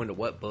who's going to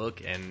what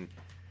book, and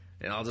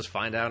I'll just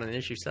find out in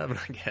issue 7,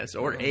 I guess,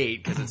 or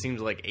 8, because it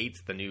seems like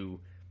 8's the new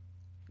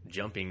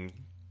jumping,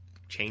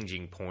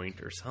 changing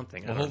point or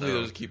something. Well, hopefully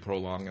they'll just keep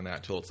prolonging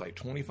that till it's like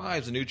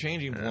 25 is a new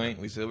changing point.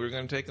 We said we were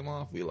going to take them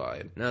off. We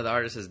lied. No, the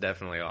artist is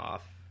definitely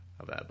off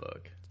of that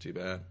book. It's too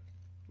bad.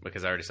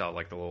 Because I already saw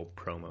like the little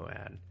promo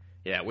ad.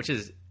 Yeah, which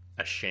is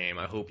a shame.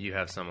 I hope you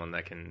have someone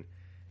that can,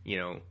 you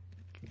know,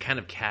 kind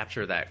of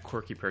capture that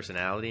quirky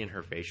personality in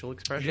her facial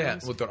expressions. Yeah,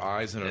 with her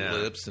eyes and her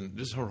lips and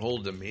just her whole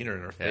demeanor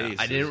in her face.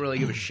 I didn't really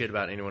give a shit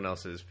about anyone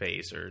else's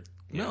face or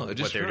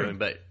just what they're her. doing,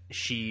 but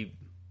she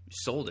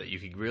sold it. You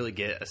could really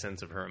get a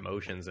sense of her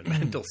emotions and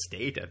mental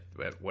state at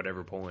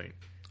whatever point.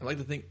 I like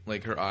to think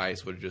like her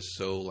eyes were just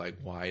so like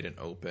wide and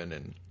open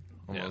and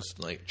almost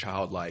like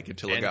childlike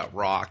until it got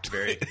rocked.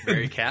 Very,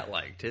 very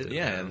cat-like too.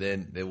 Yeah, and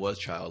then it was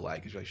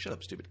childlike. She's like, "Shut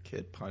up, stupid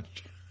kid!"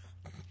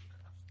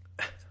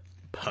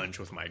 Punch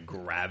with my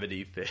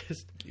gravity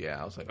fist.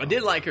 Yeah, I was like, I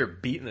did like her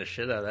beating the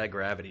shit out of that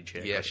gravity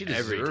chick. Yeah, like, she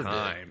every deserved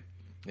time.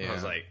 it. Yeah. I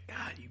was like,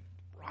 God, you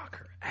rock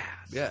her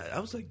ass. Yeah, I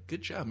was like,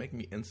 good job making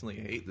me instantly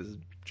hate this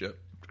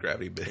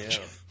gravity bitch.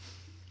 Yeah.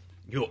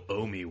 You'll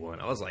owe me one.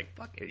 I was like,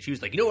 fuck it. She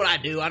was like, you know what I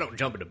do? I don't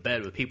jump into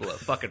bed with people that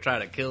fucking try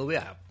to kill me.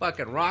 I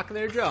fucking rock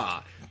their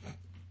jaw.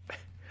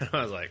 And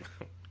I was like,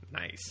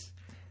 nice.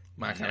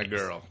 My kind of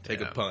girl. Take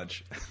a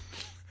punch.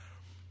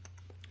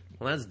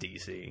 Well, that's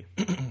DC.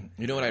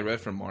 You know what I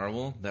read from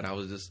Marvel? That I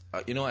was just...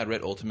 I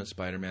read Ultimate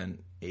Spider-Man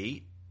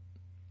 8,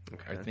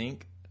 I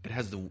think. It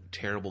has the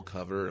terrible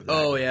cover of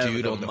that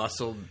dude the on the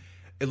muscled...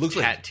 It looks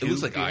tattoo.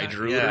 like I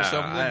drew it or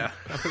something. I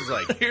was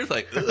like... You're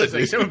like... It was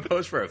like someone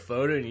posed for a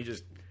photo and you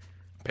just...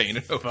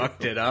 painted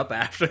fucked it up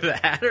after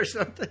that or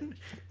something.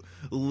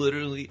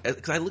 Literally,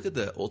 because I look at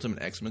the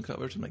Ultimate X-Men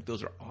covers, I'm like,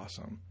 those are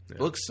awesome. Yeah.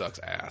 It looks sucks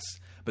ass.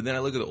 But then I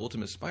look at the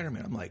Ultimate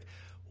Spider-Man, I'm like,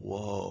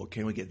 whoa,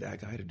 can we get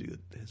that guy to do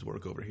his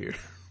work over here?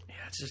 Yeah,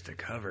 it's just a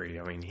cover.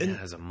 I mean, he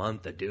has a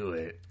month to do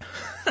it.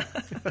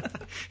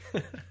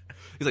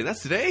 He's like,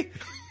 that's today?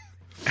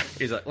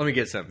 He's like, let me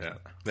get something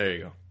out. There you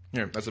go.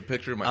 Here, that's a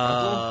picture of my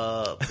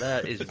uncle.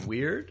 That is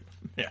weird.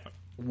 Yeah.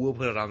 We'll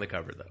put it on the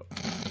cover, though.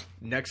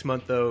 Next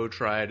month, though,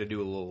 try to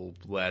do a little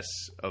less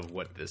of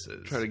what this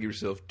is. Try to give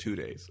yourself 2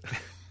 days.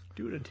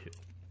 Do it in 2.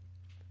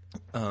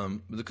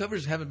 But the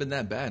covers haven't been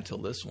that bad until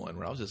this one,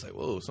 where I was just like,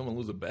 whoa, someone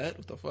lose a bet?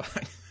 What the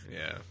fuck?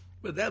 Yeah.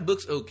 But that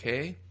book's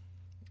okay.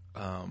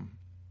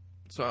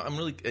 So I'm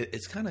really...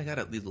 It's kind of got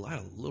a lot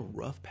of little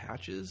rough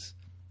patches,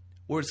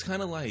 where it's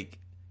kind of like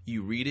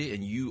you read it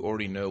and you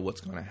already know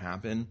what's going to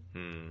happen.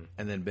 And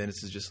then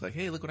Bendis is just like,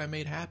 hey, look what I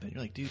made happen.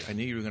 You're like, dude, I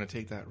knew you were going to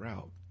take that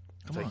route.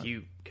 Come on. Like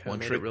you One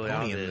made trick it really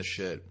pony obvious. in this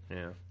shit.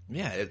 Yeah.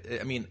 Yeah,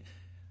 I mean,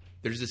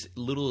 there's this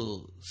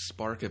little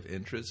spark of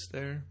interest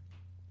there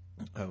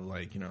of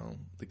like,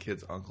 the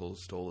kid's uncle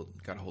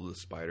got a hold of the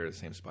spider, the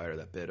same spider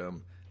that bit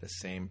him, the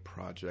same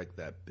project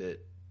that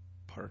bit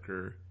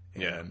Parker.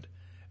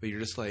 But you're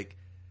just like,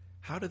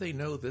 how do they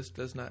know this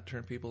does not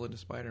turn people into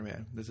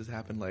Spider-Man? This has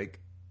happened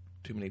like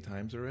too many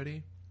times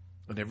already.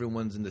 And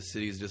everyone's in the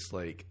city is just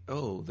like,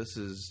 oh,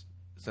 is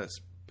that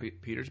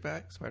Peter's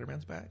back?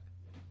 Spider-Man's back?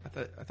 I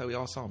thought we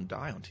all saw him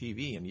die on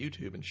TV and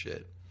YouTube and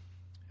shit.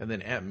 And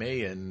then Aunt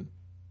May and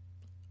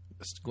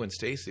Gwen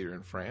Stacy are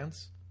in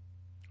France.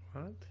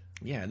 What?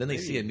 Yeah, and then they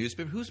see a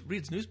newspaper. Who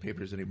reads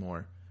newspapers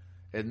anymore?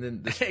 And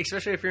then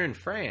especially if you're in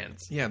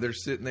France. Yeah, they're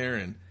sitting there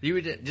and you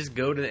would just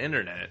go to the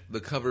internet.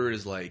 The cover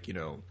is like,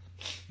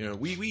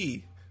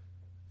 wee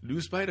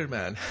new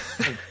Spider-Man.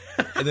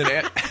 And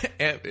then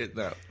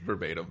not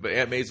verbatim, but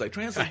Aunt May's like,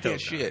 translate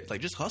that shit. Like,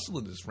 just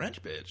hustling this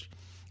French bitch.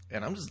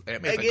 And I'm just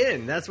Aunt May's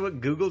again. That's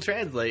what Google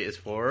Translate is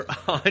for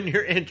on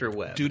your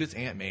interweb. Dude, it's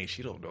Aunt May.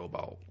 She don't know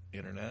about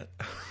internet.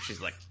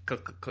 She's like,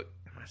 click.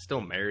 Am I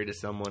still married to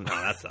someone?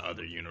 Oh, that's the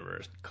other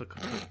universe. Click.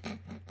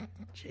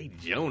 Jay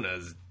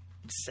Jonah's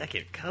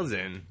second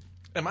cousin.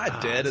 Am I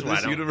dead in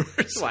this universe?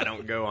 That's why I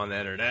don't go on the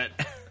internet.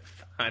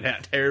 Find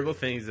out terrible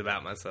things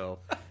about myself.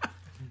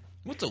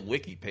 What's a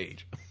wiki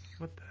page?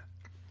 What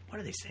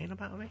are they saying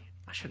about me?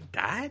 I should have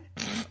died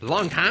a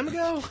long time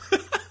ago.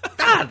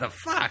 God, the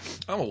fuck!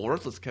 I'm a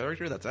worthless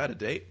character that's out of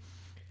date.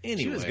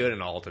 Anyway, she was good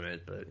in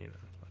Ultimate, but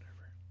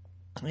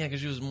whatever. Yeah, because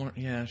she was more.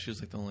 Yeah, she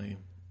was like the only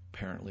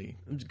apparently.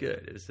 It was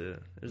good. It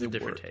was a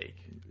different take.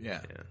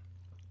 Yeah.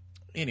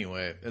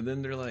 Anyway, and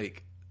then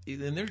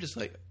they're just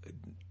like,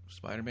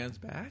 Spider-Man's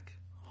back,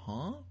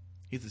 huh?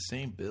 He's the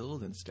same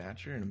build and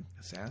stature and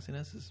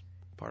assassiness as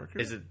Parker.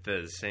 Is it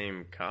the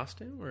same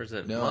costume or is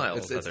it no,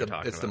 Miles? It's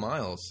the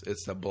Miles.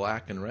 It's the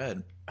black and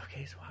red.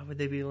 Okay, so why would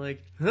they be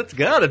like, that's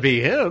gotta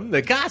be him?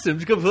 The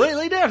costume's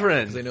completely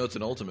different. Because they know it's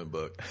an Ultimate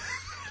book.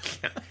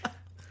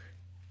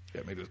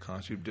 Gotta make this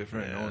costume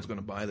different. Yeah. No one's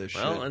gonna buy this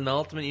shit. Well, in the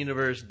Ultimate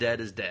Universe,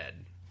 dead is dead.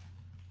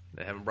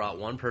 They haven't brought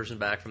one person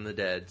back from the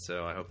dead,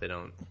 so I hope they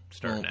don't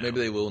start now. Maybe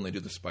they will when they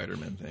do the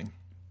Spider-Man thing.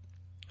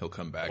 He'll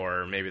come back.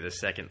 Or maybe the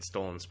second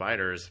stolen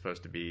spider is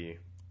supposed to be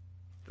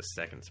the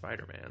second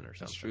Spider-Man or something.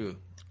 That's true.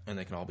 And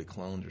they can all be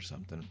cloned or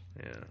something.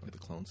 Yeah. Like the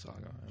Clone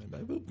Saga.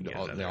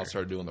 They all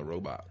started doing the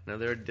robot. No,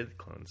 they already did the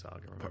Clone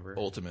Saga, remember?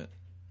 Ultimate.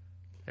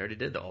 They already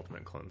did the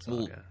Ultimate Clone Saga.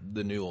 Well,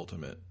 the new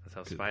Ultimate. That's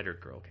how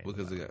Spider-Girl came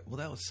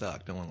that would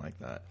suck. No one liked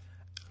that.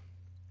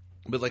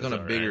 But like on a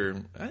all bigger,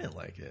 I didn't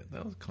like it.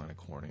 That was kind of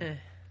corny.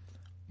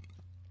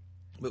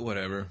 But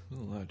whatever. A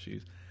lot of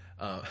cheese.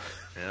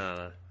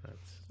 Yeah,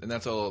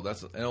 that's all.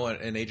 That's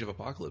and Age of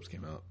Apocalypse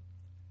came out.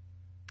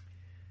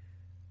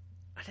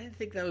 I didn't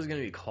think that was going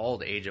to be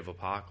called Age of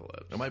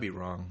Apocalypse. I might be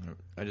wrong.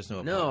 I just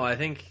know. No, I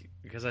think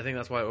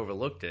that's why I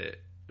overlooked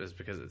it. Was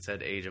because it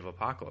said Age of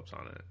Apocalypse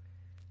on it,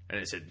 and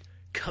it said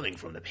coming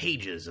from the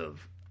pages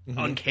of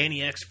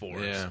Uncanny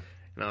X-Force. Yeah.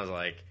 And I was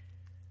like,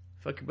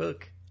 "Fuck your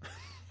book,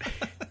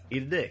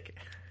 eat a dick,"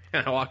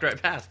 and I walked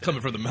right past it.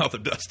 Coming from the mouth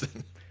of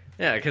Dustin.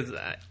 Yeah, because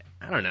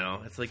I don't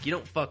know. It's like you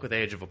don't fuck with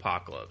Age of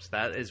Apocalypse.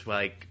 That is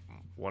like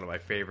one of my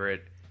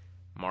favorite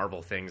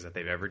Marvel things that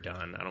they've ever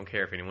done. I don't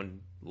care if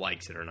anyone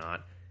likes it or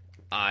not.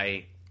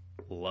 I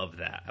love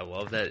that. I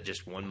love that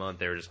just 1 month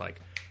they were just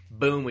like,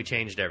 boom, we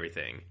changed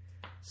everything.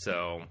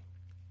 So,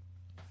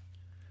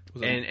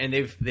 and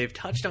they've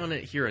touched on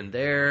it here and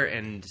there,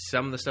 and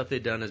some of the stuff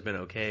they've done has been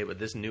okay, but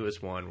this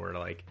newest one where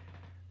like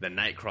the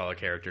Nightcrawler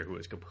character who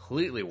was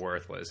completely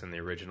worthless in the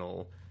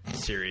original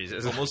series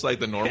is almost like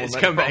the normal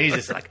Nightcrawler. He's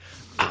just like,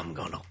 I'm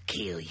gonna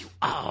kill you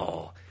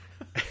all.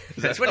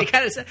 That's what he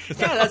kind of said.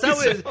 Yeah,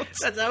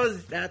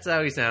 that's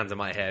how he sounds in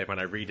my head when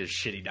I read his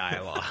shitty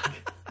dialogue.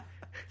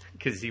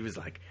 Because he was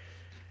like,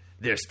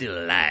 they're still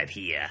alive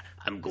here.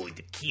 I'm going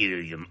to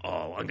kill them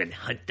all. I'm going to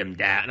hunt them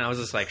down. And I was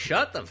just like,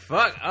 shut the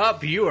fuck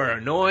up. You are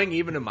annoying,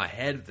 even in my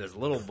head, with this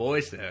little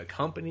voice to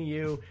accompany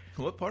you.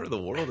 What part of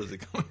the world is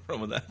it coming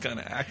from with that kind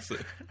of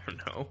accent? I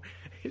don't know.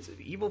 He's an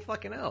evil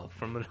fucking elf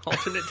from an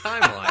alternate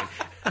timeline.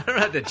 I don't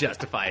have to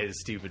justify his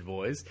stupid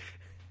voice.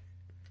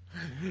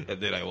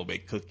 And then I will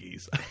make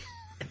cookies.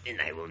 And then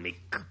I will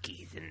make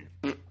cookies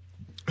and...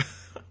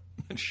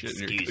 and shit in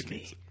your Excuse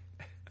cookies. me.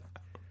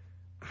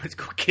 Let's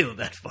go kill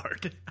that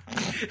fart.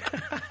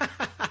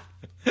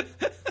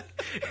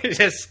 He's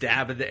just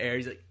stabbing the air.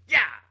 He's like, yeah,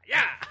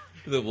 yeah.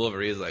 The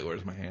Wolverine is like,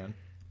 where's my hand?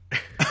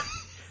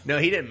 No,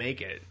 he didn't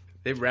make it.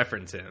 They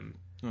reference him.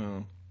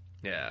 Oh.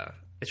 Yeah.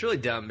 It's really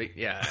dumb. But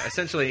yeah,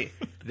 essentially,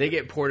 they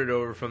get ported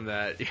over from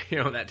that,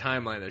 that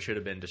timeline that should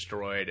have been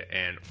destroyed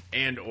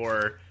and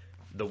or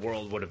the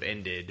world would have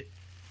ended.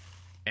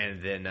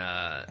 And then,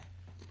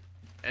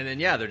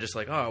 yeah, they're just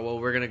like, oh, well,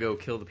 we're going to go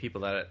kill the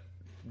people that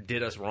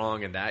did us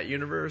wrong in that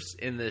universe,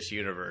 in this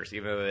universe,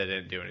 even though they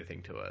didn't do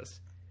anything to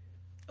us.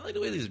 I like the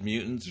way these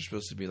mutants are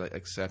supposed to be like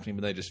accepting,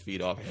 but they just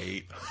feed off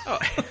hate. Oh,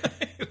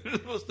 they're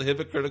supposed to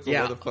hypocritical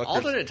motherfuckers.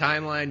 Alternate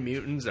timeline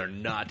mutants are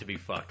not to be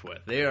fucked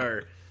with. They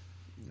were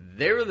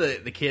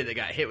the kid that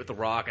got hit with the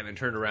rock and then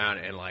turned around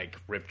and like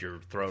ripped your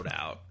throat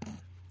out.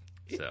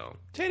 So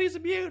Teddy's a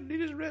mutant. He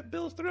just ripped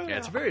Bill's throat out. Yeah,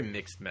 it's a very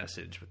mixed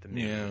message with the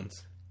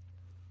mutants. Yeah.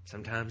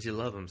 Sometimes you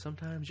love them.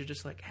 Sometimes you're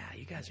just like,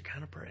 you guys are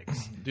kind of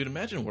pricks. Dude,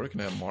 imagine working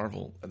at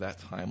Marvel at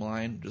that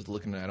timeline, just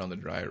looking at it on the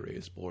dry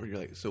erase board. You're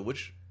like, so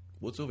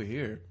what's over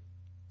here?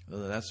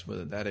 That's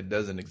that it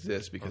doesn't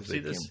exist because see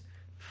this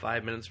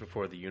 5 minutes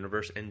before the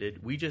universe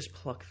ended. We just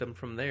pluck them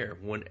from there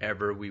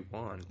whenever we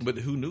want. But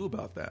who knew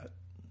about that?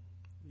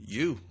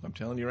 You. I'm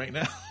telling you right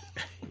now.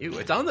 You.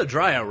 It's on the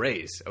dry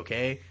erase,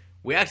 okay?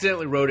 We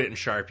accidentally wrote it in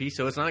Sharpie,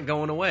 so it's not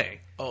going away.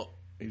 Oh,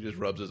 he just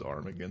rubs his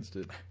arm against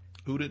it.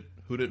 Who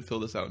didn't fill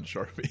this out in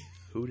Sharpie?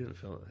 Who didn't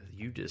fill it?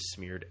 You just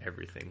smeared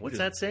everything. What's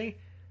that say?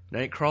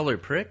 Nightcrawler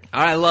prick?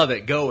 I love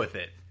it. Go with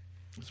it.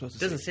 It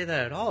doesn't say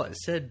that at all. It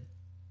said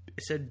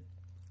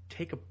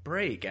take a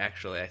break,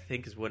 actually, I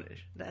think is what...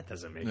 That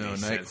doesn't make any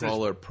sense.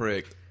 Nightcrawler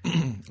prick.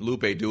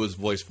 Lupe, do his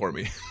voice for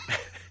me.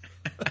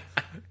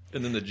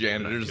 And then the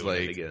janitor's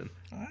like... Again.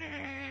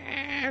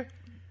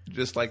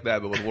 Just like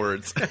that, but with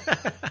words.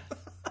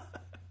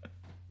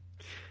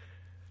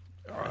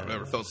 I've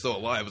never felt so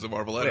alive as a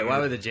Marvel editor. Wait, why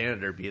would the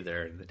janitor be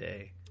there in the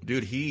day?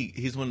 Dude,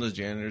 he's one of those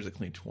janitors that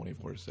clean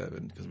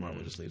 24/7 because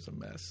Marvel just leaves a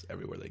mess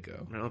everywhere they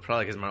go. No,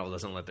 probably because Marvel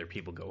doesn't let their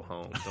people go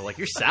home. They're like,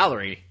 your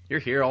salary, you're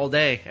here all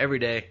day, every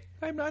day.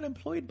 I'm not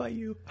employed by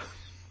you.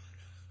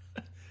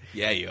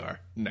 Yeah, you are.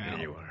 Now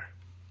you are.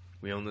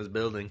 We own this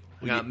building.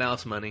 We got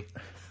mouse money.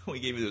 We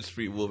gave you those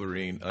free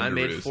Wolverine underoos. I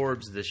made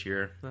Forbes this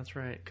year. That's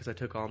right, because I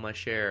took all my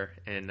share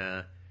in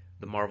the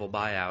Marvel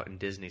buyout in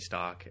Disney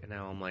stock, and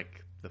now I'm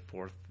like the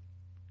fourth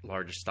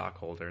largest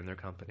stockholder in their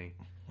company.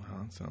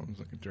 Wow, that sounds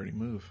like a dirty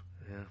move.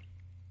 Yeah.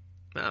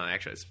 No,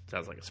 actually, it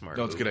sounds like a smart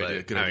move. No, it's a good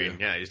idea. Good idea. Mean,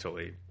 yeah, it's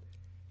totally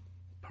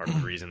part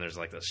of the reason there's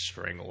like this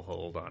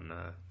stranglehold on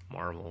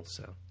Marvel.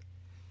 So,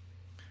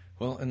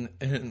 well,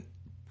 and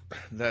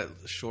that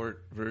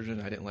short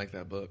version, I didn't like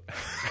that book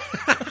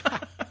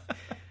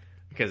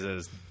because it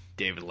was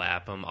David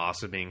Lapham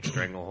also being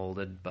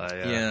strangleholded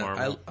by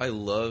Marvel. I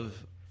love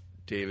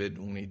David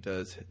when he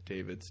does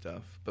David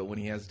stuff, but when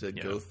he has to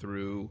go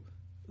through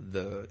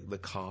the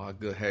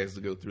cog, has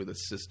to go through the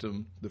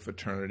system, the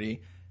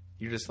fraternity,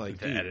 you're just like,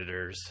 the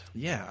editors.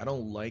 Yeah, I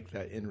don't like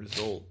that end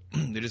result.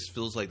 It just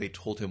feels like they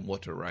told him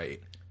what to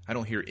write. I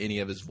don't hear any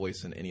of his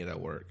voice in any of that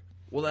work.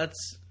 Well,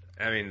 that's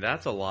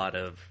a lot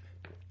of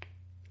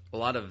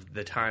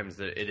the times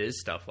that it is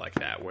stuff like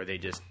that where they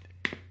just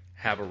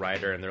have a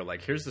writer and they're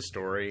like, here's the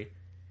story,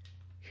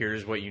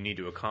 here's what you need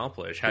to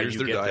accomplish, how do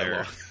you get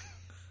there.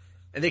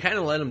 And they kind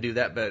of let him do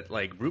that, but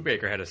like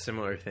Brubaker had a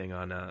similar thing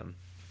on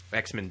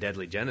X-Men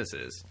Deadly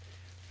Genesis,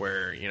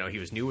 where he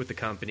was new with the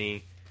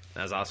company.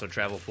 I was also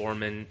travel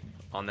foreman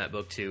on that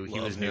book too. He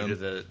was new to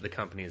the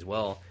company as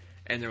well,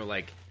 and they were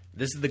like,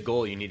 "This is the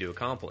goal you need to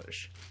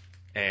accomplish,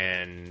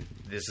 and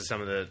this is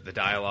some of the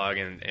dialogue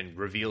and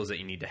reveals that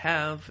you need to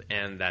have,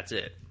 and that's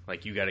it.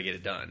 Like you got to get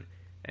it done."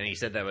 And he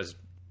said that was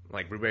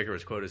like Brubaker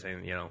was quoted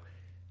saying,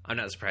 "I'm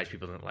not surprised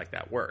people didn't like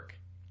that work."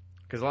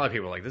 Because a lot of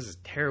people are like, "This is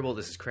terrible.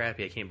 This is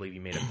crappy. I can't believe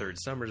you made a third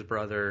Summers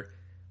Brother.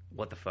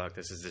 What the fuck?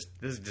 This is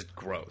just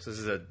gross. This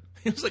is a."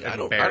 He was like, "I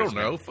don't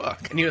know.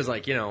 Fuck." And he was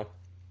like,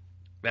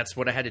 that's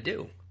what I had to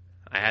do.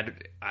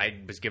 I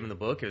was given the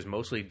book. It was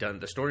mostly done.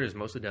 The story was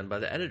mostly done by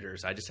the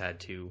editors. I just had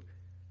to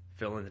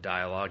fill in the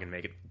dialogue and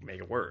make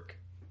it work.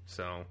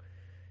 So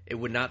it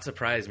would not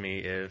surprise me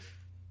if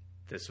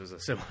this was a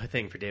similar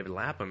thing for David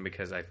Lapham,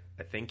 because I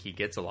think he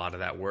gets a lot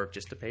of that work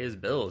just to pay his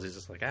bills. He's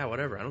just like,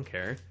 whatever. I don't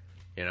care.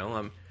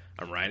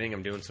 I'm writing,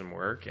 I'm doing some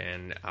work,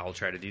 and I'll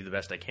try to do the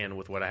best I can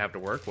with what I have to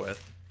work with.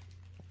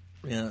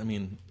 Yeah, I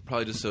mean,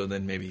 probably just so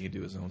then maybe he could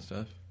do his own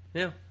stuff.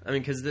 Yeah, I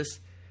mean, because this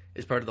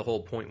is part of the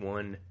whole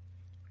 .1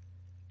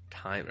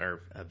 time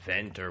or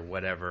event or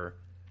whatever.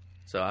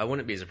 So I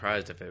wouldn't be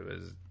surprised if it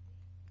was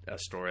a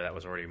story that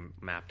was already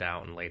mapped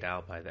out and laid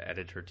out by the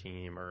editor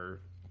team or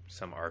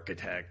some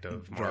architect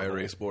of Marvel. Dry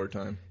erase board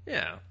time.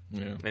 Yeah.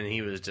 And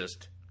he was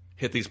just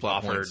hit these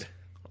plot points.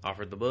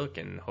 Offered the book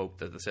and hoped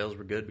that the sales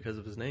were good because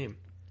of his name.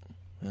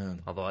 Yeah.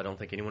 Although I don't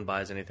think anyone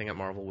buys anything at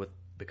Marvel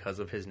because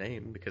of his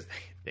name, because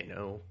they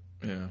know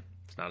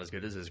it's not as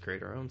good as his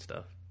create our own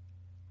stuff.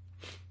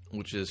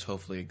 Which is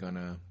hopefully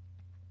gonna,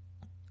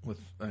 with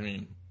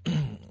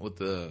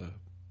the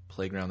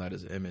playground that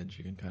is Image,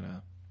 you can kind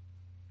of.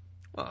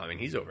 Well, I mean,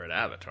 he's over at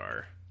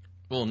Avatar.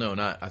 Well, no,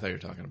 not. I thought you were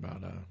talking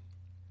about.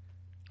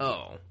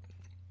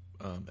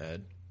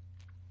 Ed.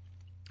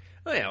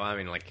 Oh yeah, well, I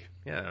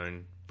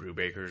mean,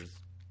 Brubaker's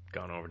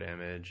gone over to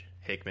Image.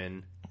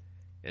 Hickman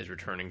is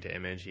returning to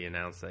Image. He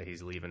announced that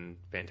he's leaving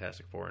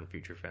Fantastic Four and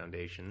Future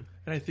Foundation.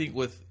 And I think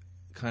with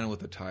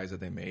the ties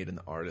that they made and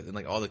the artists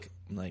and all the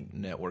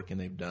networking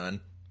they've done,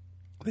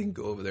 they can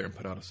go over there and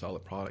put out a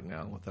solid product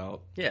now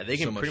without they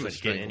can pretty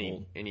much get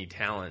any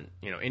talent,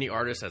 any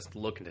artist that's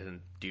looking to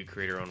do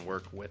creator own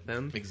work with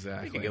them.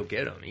 Exactly, they can go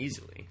get them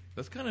easily.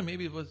 That's kind of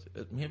maybe like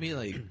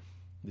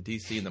the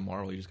DC and the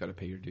Marvel. You just got to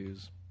pay your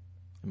dues,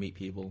 meet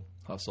people,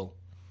 hustle.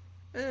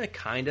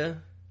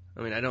 Kinda.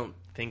 I mean, I don't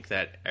think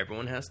that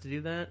everyone has to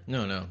do that.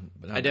 No.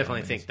 But I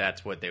definitely think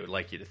that's what they would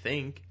like you to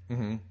think.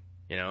 Mm-hmm.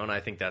 And I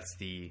think that's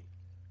the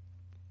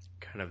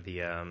kind of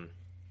the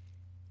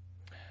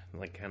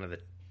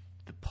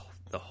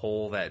the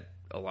hole that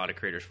a lot of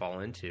creators fall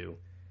into.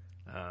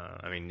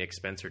 I mean, Nick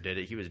Spencer did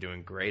it. He was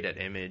doing great at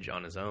Image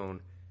on his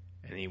own,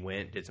 and he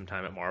did some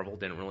time at Marvel.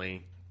 Didn't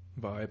really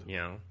vibe.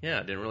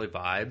 Didn't really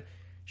vibe.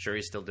 Sure,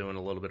 he's still doing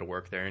a little bit of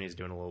work there, and he's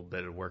doing a little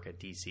bit of work at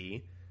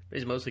DC. But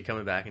he's mostly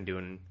coming back and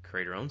doing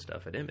creator-own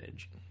stuff at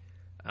Image.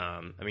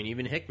 I mean,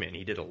 even Hickman,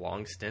 he did a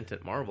long stint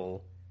at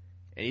Marvel,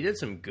 and he did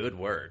some good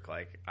work.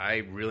 Like, I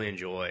really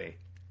enjoy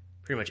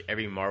pretty much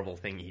every Marvel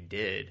thing he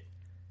did.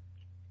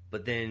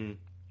 But then,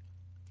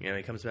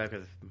 he comes back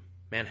with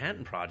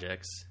Manhattan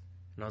Projects,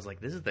 and I was like,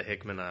 this is the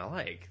Hickman I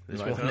like.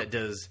 This one that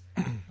does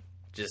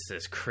just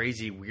this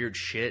crazy, weird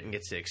shit and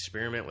gets to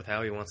experiment with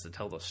how he wants to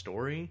tell the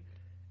story.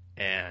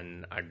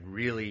 And I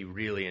really,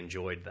 really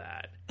enjoyed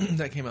that.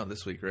 That came out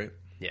this week, right?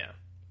 Yeah.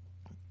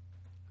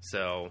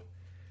 So,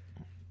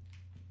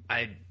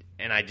 I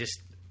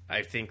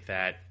think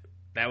that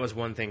was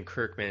one thing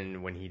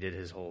Kirkman, when he did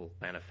his whole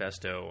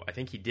manifesto, I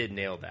think he did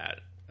nail that,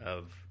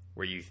 of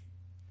where you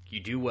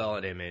do well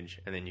at Image,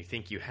 and then you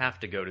think you have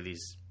to go to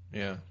these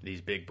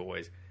big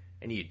boys,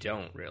 and you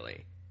don't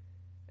really.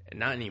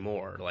 Not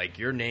anymore. Like,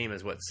 your name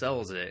is what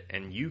sells it,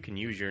 and you can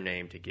use your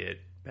name to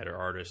get better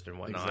artists and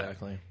whatnot.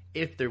 Exactly.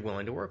 If they're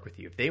willing to work with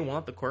you. If they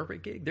want the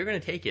corporate gig, they're going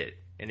to take it.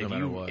 And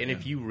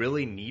if you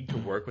really need to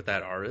work with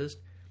that artist,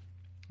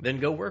 then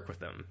go work with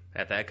them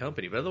at that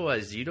company. But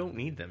otherwise, you don't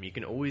need them. You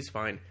can always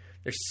find...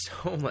 There's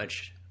so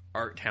much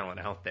art talent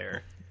out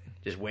there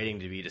just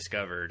waiting to be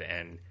discovered,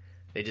 and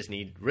they just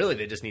need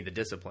the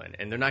discipline.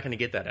 And they're not going to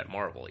get that at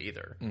Marvel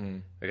either. Mm-hmm.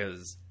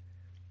 Because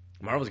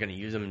Marvel's going to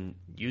use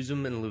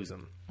them and lose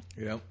them.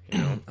 Yep.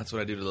 That's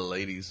what I do to the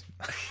ladies.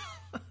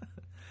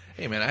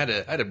 Hey man, I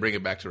had to bring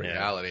it back to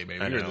reality, man.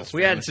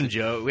 We had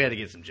to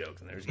get some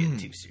jokes in there. It was getting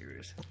too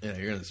serious. Yeah,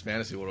 you're in this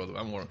fantasy world.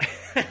 I'm more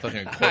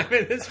fucking I'm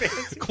in this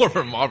fantasy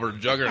corporate mob or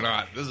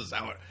juggernaut. This is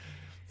how it.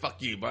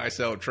 Fuck you, buy,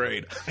 sell,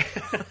 trade.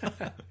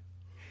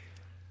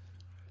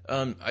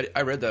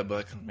 I read that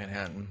book,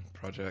 Manhattan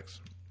Projects.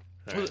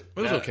 It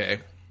was okay.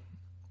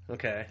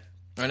 Okay.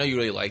 I know you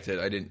really liked it.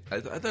 I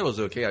thought it was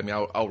okay. I mean,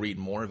 I'll read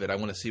more of it. I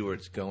want to see where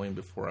it's going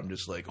before I'm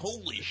just like,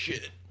 holy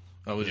shit.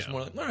 I was just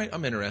more like, all right,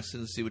 I'm interested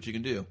to see what you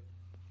can do.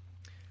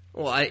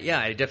 Well,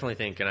 I definitely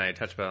think, and I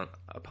touched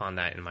upon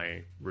that in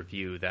my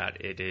review, that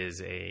it is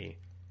an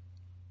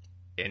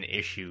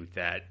issue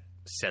that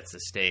sets the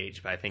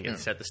stage. But I think it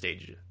set the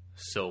stage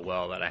so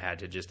well that I had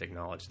to just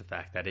acknowledge the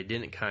fact that it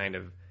didn't kind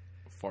of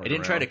fart It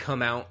didn't try around. to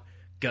come out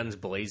guns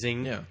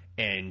blazing Yeah.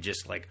 and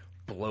just like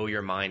blow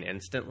your mind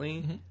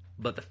instantly. Mm-hmm.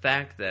 But the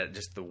fact that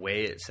just the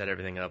way it set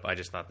everything up, I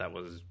just thought that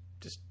was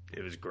just,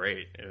 it was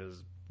great. It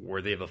was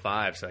worthy of a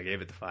 5, so I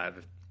gave it the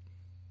 5.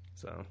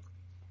 So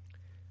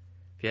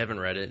if you haven't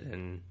read it,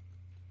 and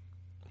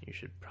you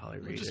should probably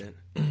read it.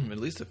 At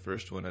least the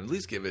first one. At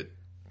least give it,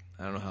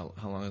 I don't know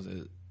how long is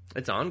it.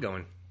 It's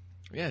ongoing.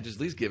 Yeah, just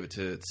at least give it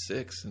to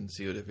 6 and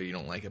see what if you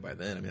don't like it by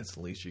then. I mean, that's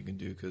the least you can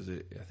do because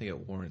I think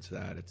it warrants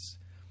that. It's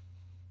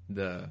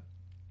the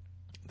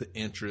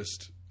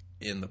interest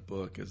in the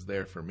book is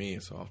there for me,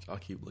 so I'll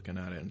keep looking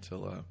at it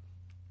until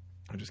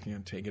I just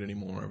can't take it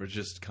anymore. Or it's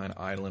just kind of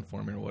idling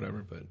for me or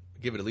whatever. But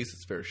give it at least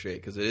its fair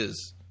shake because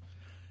it's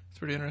a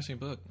pretty interesting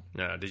book.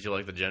 No, did you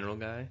like the general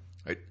guy?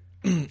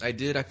 I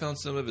did. I found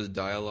some of his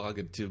dialogue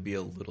to be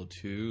a little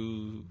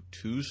too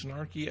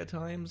snarky at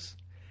times.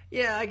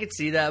 Yeah, I could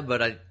see that,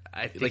 but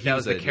I think Like that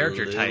was the a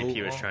character type little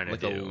he was trying to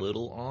like do. a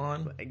little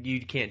on.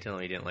 You can't tell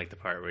me he didn't like the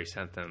part where he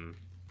sent them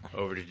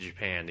over to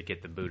Japan to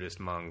get the Buddhist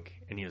monk,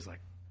 and he was like,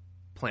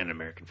 plant an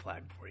American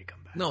flag before you come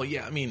back. No,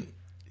 yeah, I mean,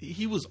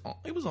 he was on.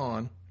 It was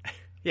on.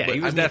 Yeah, But,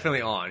 he was I mean-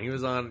 definitely on. He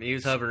was on. He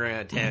was hovering around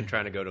at 10,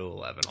 trying to go to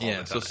 11. All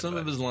Yeah, the so time, some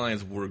but- of his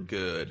lines were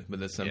good, but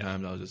then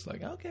sometimes I was just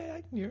like,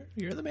 okay,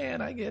 you're the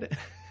man. I get it.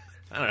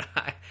 I don't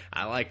know.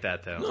 I like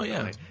that though. No,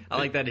 yeah. I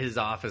like that his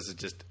office is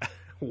just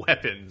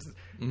weapons.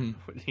 Mm-hmm.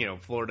 You know,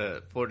 floor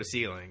to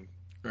ceiling.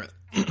 Right.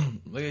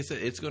 Like I said,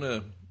 it's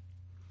gonna.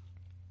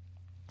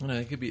 I don't know,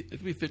 it could be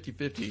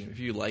 50-50. If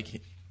you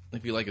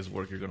like his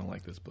work, you're gonna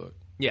like this book.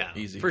 Yeah,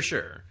 Easy. for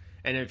sure.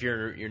 And if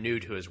you're new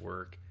to his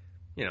work,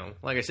 you know,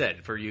 like I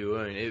said, for you,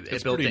 I mean, it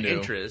It's built pretty the new.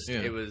 interest. Yeah.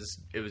 It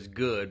was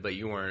good, but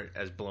you weren't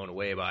as blown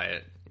away by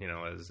it, you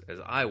know, as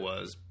I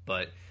was.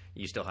 But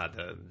you still had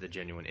the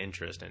genuine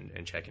interest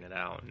in checking it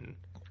out. And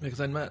Because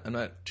I'm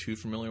not too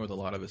familiar with a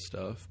lot of his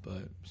stuff,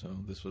 but so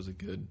this was a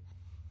good,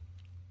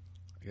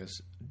 I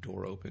guess,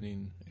 door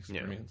opening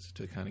experience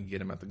to kind of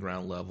get him at the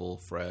ground level,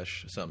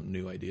 fresh, some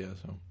new idea.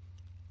 So,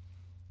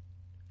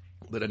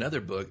 but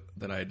another book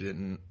that I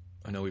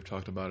know we've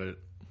talked about it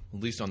at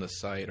least on the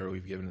site, or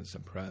we've given it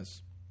some press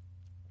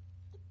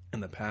in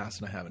the past,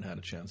 and I haven't had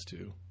a chance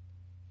to.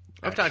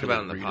 I've talked about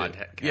it in the read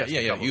podcast.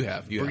 Yeah. You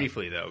have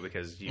briefly though,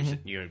 because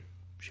you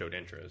showed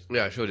interest.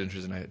 Yeah, I showed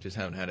interest, and I just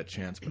haven't had a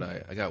chance.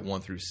 But I got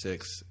 1 through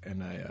 6,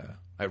 and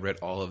I read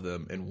all of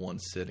them in one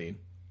sitting.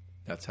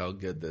 That's how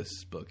good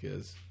this book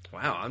is.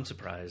 Wow, I'm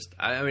surprised.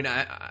 I mean,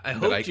 I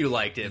hoped you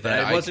liked it, but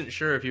I wasn't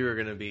sure if you were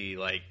going to be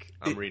like,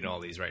 I'm reading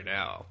all these right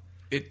now.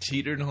 It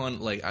teetered on,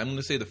 like, I'm going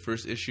to say the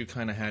first issue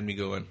kind of had me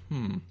going,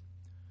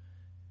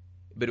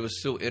 But it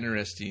was so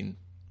interesting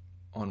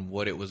on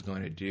what it was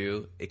going to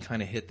do. It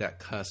kind of hit that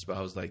cusp.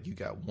 I was like, you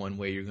got one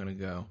way you're going to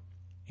go.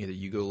 Either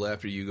you go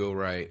left or you go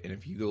right. And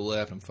if you go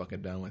left, I'm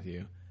fucking done with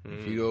you.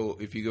 If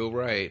you go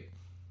right,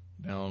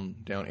 down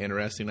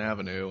Interesting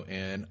Avenue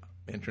and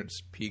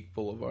Entrance Peak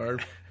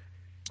Boulevard,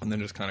 and then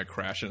just kind of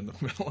crashing in the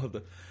middle of the.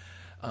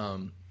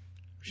 We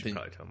should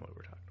probably tell them what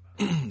we're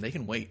talking about. They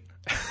can wait.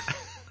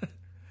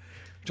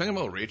 Talking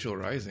about Rachel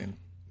Rising.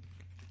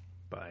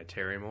 By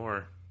Terry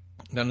Moore.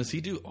 Now, does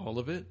he do all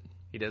of it?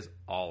 He does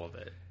all of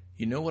it.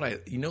 I'm going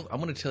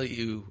to tell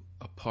you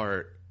a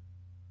part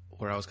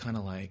where I was kind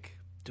of like,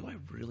 do I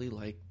really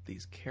like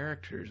these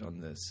characters on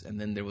this? And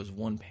then there was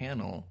one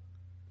panel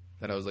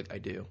that I was like, I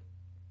do.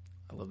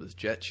 I love this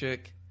jet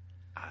chick.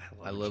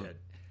 I love Jet.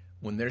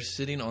 when they're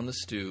sitting on the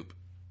stoop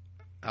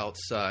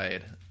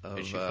outside of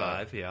Issue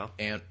 5, yeah.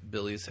 Aunt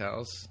Billy's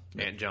house.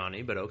 Aunt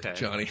Johnny, but okay.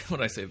 Johnny,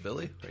 when I say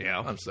Billy? Yeah.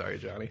 I'm sorry,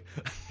 Johnny.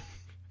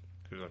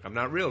 He was like, I'm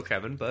not real,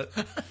 Kevin, but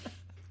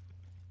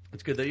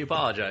it's good that you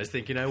apologize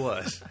thinking I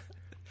was.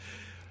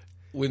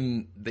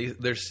 When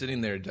they're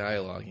sitting there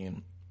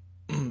dialoguing,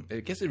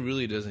 I guess it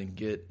really doesn't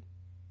get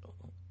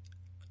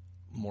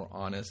more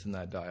honest in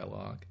that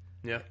dialogue.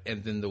 Yeah.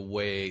 And then the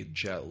way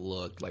Jet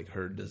looked, like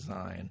her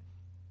design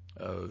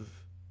of,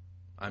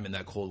 I'm in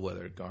that cold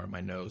weather garb, my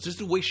nose. Just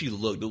the way she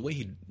looked, the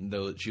way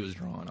she was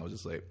drawn, I was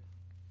just like,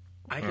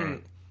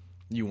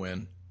 you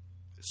win.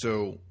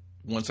 So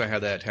once I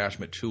had that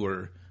attachment to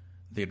her,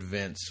 the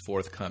events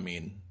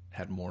forthcoming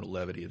had more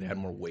levity. They had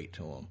more weight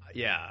to them.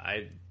 Yeah,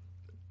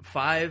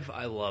 5,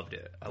 I loved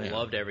it. I Yeah.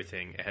 loved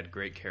everything. It had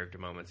great character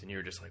moments, and you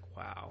were just like,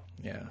 wow.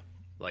 Yeah.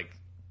 Like,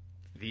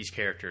 these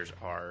characters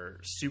are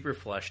super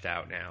fleshed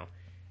out now.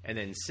 And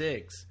then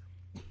 6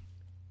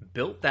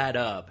 built that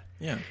up,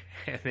 Yeah.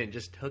 and then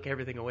just took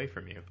everything away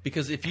from you.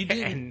 Because if you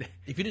didn't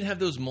have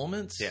those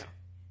moments, Yeah.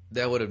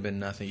 that would have been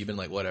nothing. You've been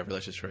like, whatever,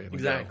 let's just hurry up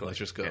and go. Let's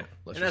just go. Yeah.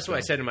 Let's And that's just what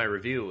I go. said in my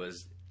review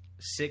was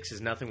 6 is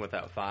nothing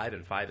without 5,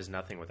 and 5 is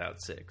nothing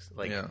without 6.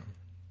 Like, Yeah.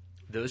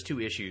 those two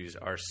issues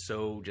are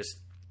so just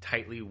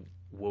tightly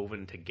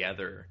woven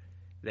together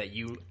that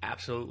you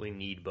absolutely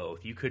need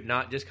both. You could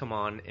not just come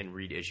on and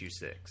read issue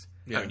 6.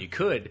 Yeah. I mean, you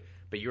could,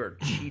 but you are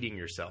cheating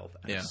yourself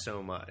out Yeah. of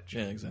so much.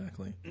 Yeah,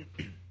 exactly.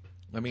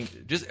 I mean,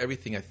 just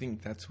everything. I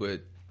think that's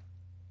what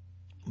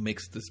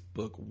makes this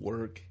book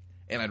work.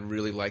 And I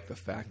really like the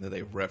fact that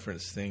they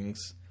reference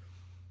things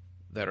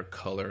that are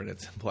color and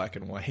it's in black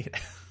and white.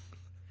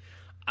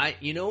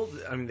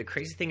 the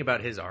crazy thing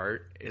about his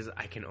art is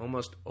I can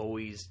almost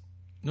always...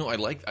 No, I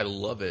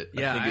love it.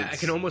 Yeah, I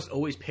can almost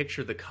always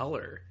picture the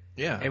color.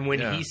 Yeah. And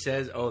when he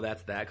says, oh,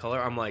 that's that color,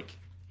 I'm like,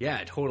 yeah,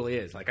 it totally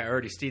is. Like, I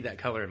already see that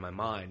color in my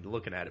mind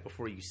looking at it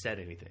before you said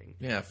anything.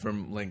 Yeah,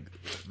 from, like,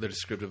 the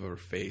descriptive of her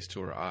face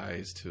to her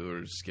eyes to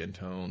her skin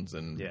tones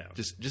and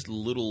just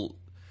little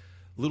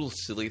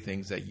silly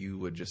things that you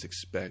would just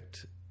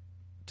expect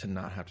to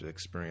not have to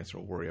experience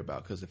or worry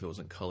about, because if it was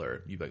in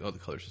color, you'd be like, oh, the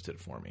color just did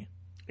it for me.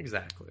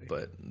 Exactly.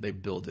 But they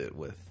build it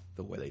with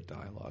the way they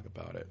dialogue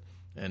about it.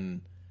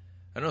 And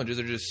I don't know,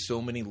 there's just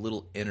so many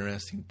little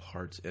interesting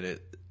parts in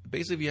it.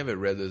 Basically, if you haven't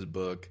read this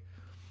book,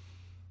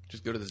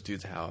 just go to this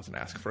dude's house and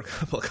ask for a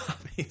couple of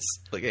copies.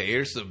 Like, hey,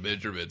 here's some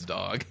measurements,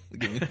 dog.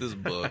 Give me this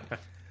book.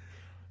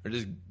 Or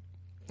just,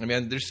 I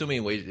mean, there's so many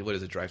ways. What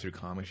is it, drive-through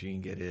comics? You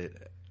can get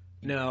it.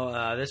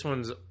 No, this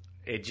one's,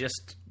 it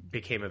just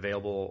became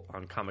available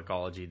on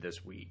Comixology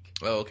this week.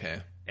 Oh,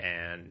 okay.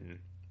 And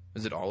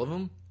is it all of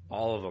them?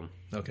 All of them.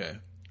 Okay.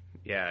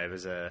 Yeah, it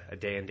was a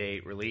day and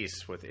date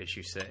release with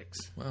issue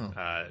 6.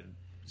 Wow.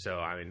 So,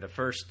 I mean, the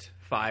first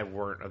 5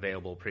 weren't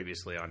available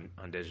previously on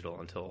digital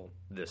until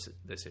this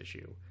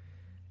issue.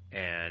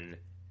 And,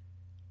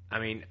 I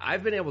mean,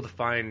 I've been able to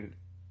find,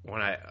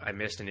 when I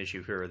missed an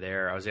issue here or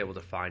there, I was able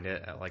to find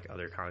it at, like,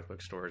 other comic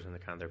book stores in the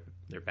kind of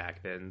their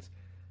back bins.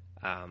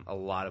 A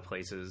lot of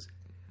places,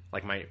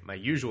 like my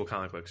usual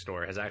comic book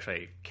store has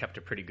actually kept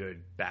a pretty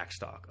good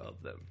backstock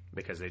of them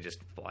because they just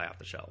fly off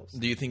the shelves.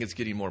 Do you think it's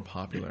getting more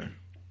popular?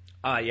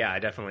 Yeah, I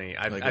definitely.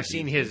 I've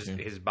seen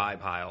his buy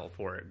pile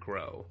for it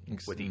grow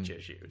with each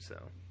issue. So,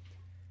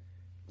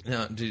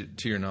 now, to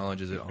your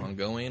knowledge, is it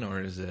ongoing or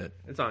is it?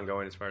 It's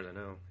ongoing, as far as I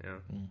know. Yeah.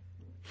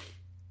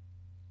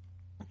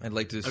 I'd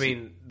like to. I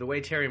mean, the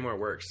way Terry Moore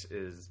works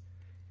is,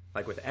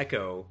 like with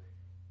Echo,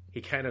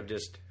 he kind of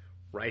just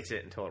writes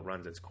it until it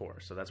runs its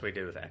course. So that's what he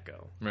did with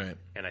Echo. Right.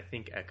 And I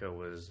think Echo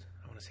was,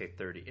 I want to say,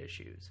 30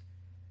 issues,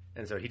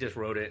 and so he just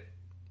wrote it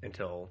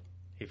until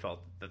he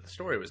felt that the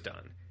story was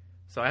done.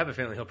 So I have a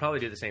feeling he'll probably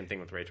do the same thing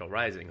with Rachel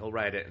Rising. He'll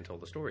write it until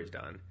the story's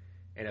done.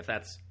 And if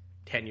that's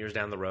 10 years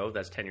down the road,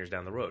 that's 10 years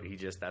down the road.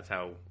 That's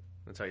how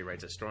he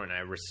writes a story, and I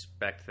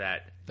respect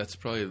that. That's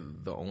probably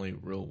the only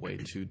real way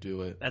to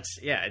do it.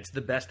 It's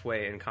the best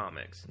way in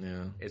comics.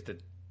 Yeah. Is to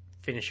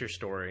finish your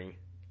story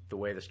the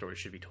way the story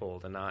should be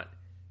told and not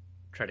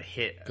try to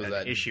hit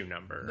an issue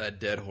number. That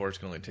dead horse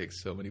can only take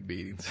so many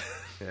beatings.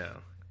 Yeah.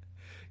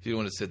 You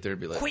don't want to sit there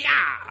and be like,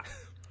 Hoo-yah!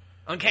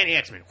 Uncanny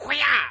X-Men.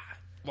 Hoo-yah!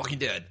 Walking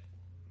Dead.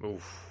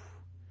 Oof.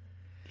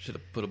 Should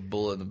have put a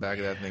bullet in the back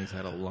of that thing's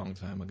head a long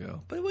time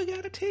ago. But we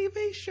got a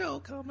TV show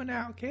coming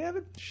out,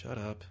 Kevin. Shut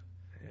up.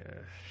 Yeah.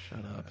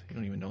 Shut up. You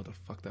don't even know what the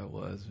fuck that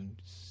was.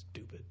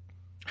 Stupid.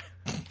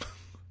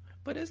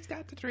 But it's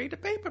got to trade the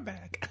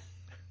paperback.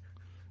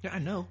 Yeah, I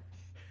know.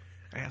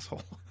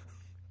 Asshole.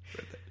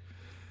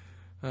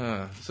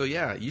 So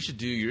yeah, you should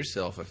do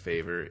yourself a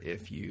favor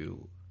if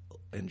you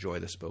enjoy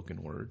the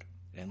spoken word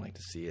and like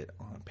to see it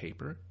on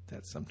paper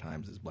that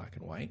sometimes is black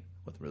and white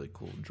with really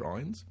cool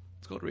drawings.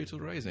 Let's go to Rachel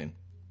Rising.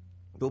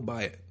 Go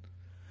buy it.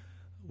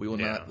 We will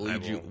not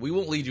lead you. We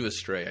won't lead you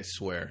astray, I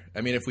swear.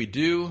 I mean, if we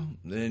do,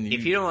 then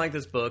if you don't like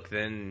this book,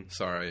 then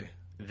sorry.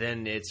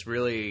 Then it's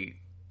really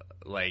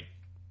like,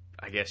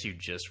 I guess you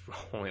just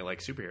only like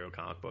superhero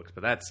comic books.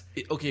 But that's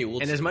okay. Well,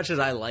 and as much as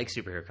I like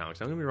superhero comics,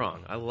 don't get me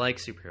wrong, I like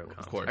superhero comics.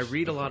 Of course, I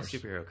read a lot of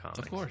superhero comics.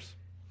 Of course,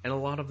 and a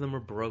lot of them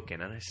are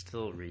broken, and I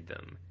still read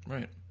them.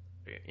 Right.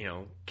 You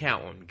know,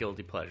 Catwoman,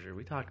 guilty pleasure.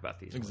 We talked about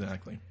these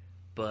exactly. ones.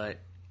 But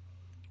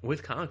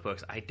with comic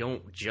books, I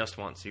don't just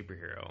want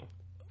superhero.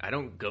 I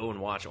don't go and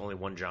watch only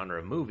one genre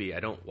of movie. I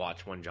don't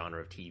watch one genre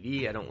of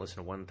TV. I don't listen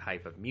to one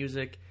type of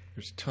music.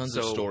 There's tons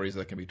of stories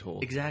that can be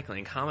told. Exactly.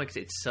 In comics,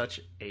 it's such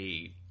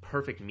a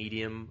perfect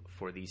medium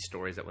for these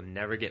stories that will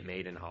never get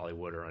made in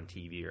Hollywood or on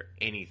TV or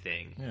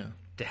anything. Yeah.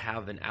 To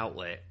have an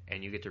outlet,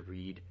 and you get to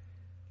read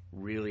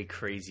really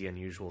crazy,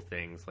 unusual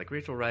things. Like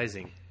Rachel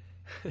Rising.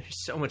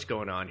 There's so much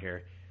going on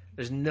here.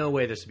 There's no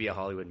way this would be a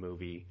Hollywood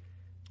movie.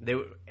 They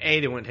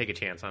wouldn't take a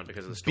chance on it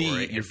because of the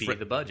story, and B,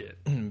 the budget.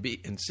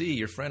 And C,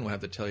 your friend will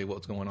have to tell you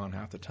what's going on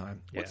half the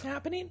time. Yeah. What's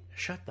happening?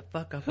 Shut the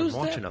fuck up. Who's I'm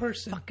watching that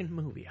person? a fucking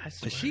movie. I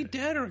swear. Is she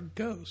dead or a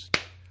ghost?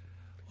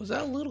 Was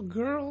that little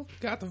girl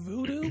got the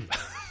voodoo?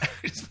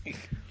 You're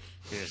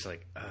just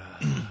like,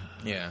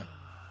 yeah.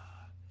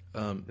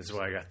 This is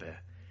why I got the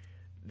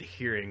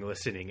hearing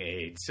listening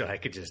aid, so I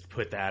could just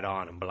put that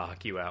on and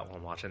block you out while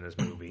I'm watching this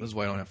movie. This is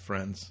why I don't have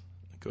friends.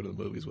 I go to the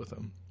movies with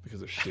them because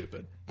they're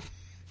stupid.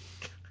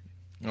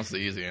 That's the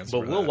easy answer.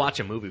 But we'll watch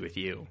a movie with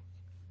you,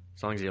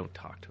 as long as you don't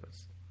talk to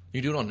us.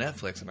 You do it on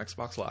Netflix and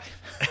Xbox Live.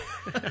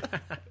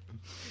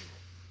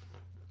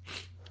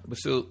 But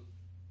so,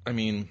 I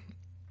mean,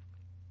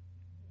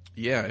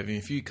 yeah, I mean,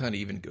 if you kind of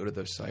even go to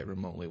their site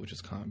remotely, which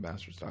is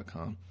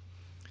comicbastards.com,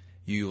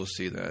 you will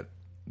see that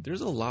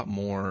there's a lot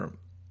more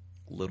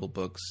little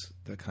books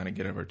that kind of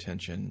get our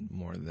attention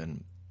more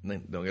than,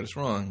 don't get us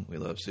wrong, we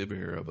love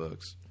superhero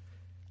books.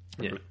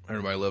 Yeah.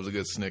 Everybody loves a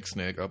good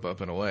snick,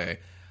 up, and away.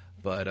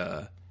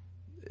 But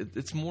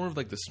it's more of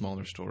like the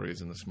smaller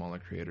stories and the smaller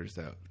creators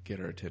that get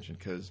our attention,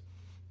 because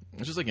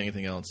it's just like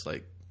anything else.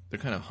 Like, they're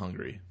kind of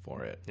hungry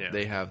for it. Yeah.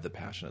 They have the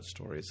passionate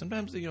stories.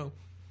 Sometimes, they got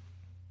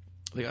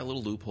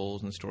little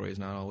loopholes in the story. It's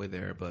not all the way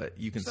there, but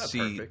you can It's see.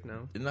 not perfect,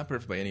 no. It's not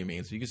perfect by any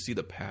means. You can see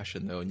the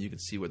passion, though, and you can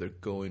see where they're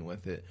going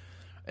with it.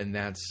 And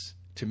that's,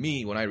 to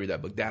me, when I read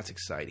that book, that's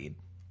exciting.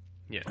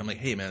 Yeah. I'm like,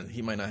 hey, man,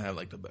 he might not have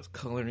like the best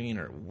coloring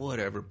or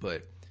whatever,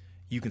 but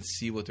you can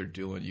see what they're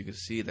doing. You can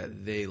see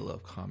that they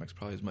love comics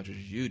probably as much as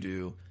you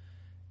do,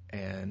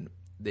 and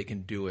they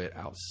can do it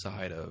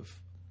outside of,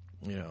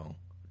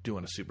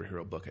 doing a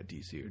superhero book at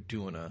DC or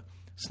doing a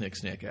Snick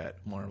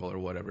at Marvel or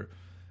whatever.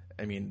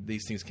 I mean,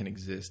 these things can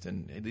exist,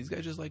 and these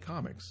guys just like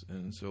comics,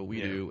 and so we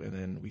do, and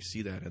then we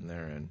see that in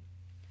there, and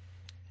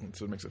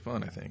so it makes it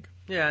fun, I think.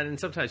 Yeah, and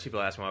sometimes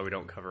people ask why we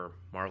don't cover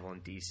Marvel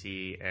and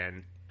DC,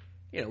 and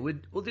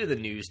we'll do the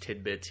news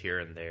tidbits here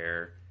and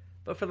there,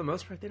 but for the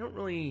most part, they don't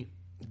really.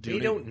 They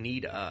don't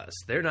need us.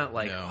 They're not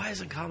like, why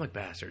isn't Comic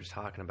Bastards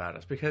talking about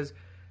us? Because,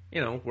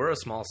 we're a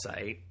small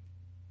site.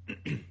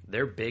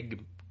 They're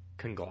big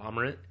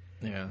conglomerate.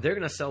 Yeah, they're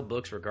going to sell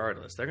books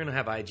regardless. They're going to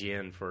have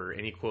IGN for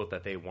any quote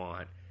that they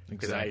want,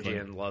 because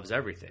IGN loves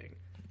everything.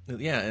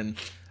 Yeah, and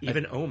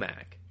even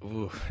OMAC.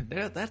 Ooh,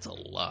 that's a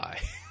lie.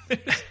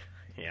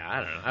 Yeah, I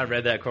don't know. I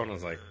read that quote and I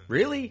was like,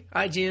 really?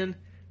 IGN?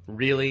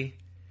 Really?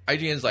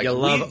 IGN's like, you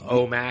love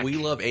OMAC? We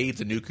love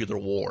AIDS and nuclear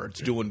war.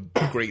 It's doing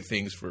great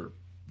things for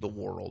the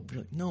world.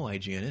 You're like, no,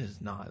 IGN is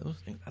not.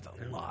 That's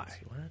a lie.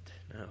 What?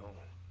 No.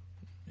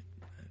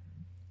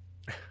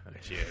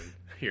 IGN,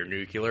 your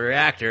nuclear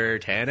reactor,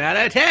 10 out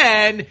of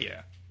 10.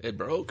 Yeah. It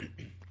broke.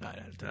 9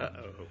 out of 10.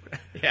 Uh-oh.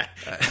 Yeah.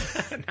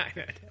 9 out of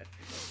 10.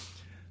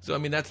 So, I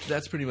mean,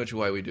 that's pretty much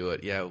why we do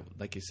it. Yeah,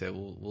 like you said,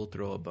 we'll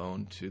throw a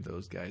bone to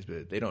those guys,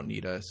 but they don't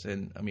need us.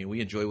 And, I mean,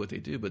 we enjoy what they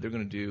do, but they're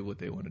going to do what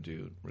they want to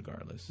do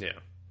regardless. Yeah.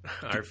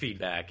 Our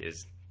feedback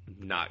is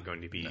not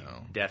going to be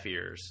deaf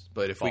ears,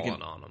 but if we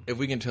can, on them. If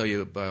we can tell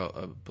you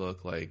about a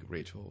book like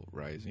Rachel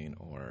Rising,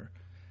 or,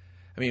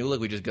 I mean,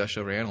 look, we just gushed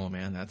over Animal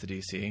Man. That's a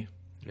DC.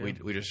 Yeah.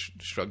 We just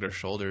shrugged our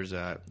shoulders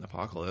at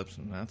Apocalypse,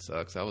 and that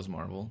sucks. That was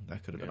Marvel.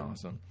 That could have been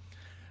awesome.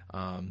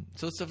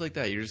 So it's stuff like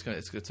that. You're just gonna.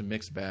 It's a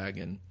mixed bag,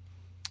 and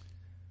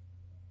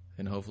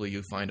hopefully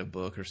you find a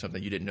book or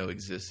something you didn't know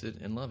existed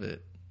and love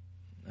it.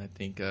 I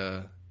think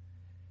there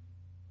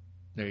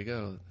you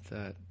go.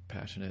 That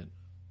passionate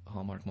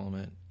Hallmark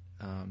moment.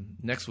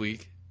 Next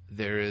week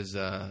there is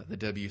the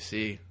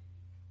WC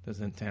that's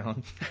in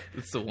town.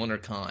 It's the Winter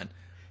Con.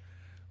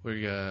 We're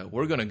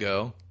gonna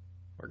go.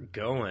 We're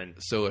going.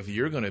 So if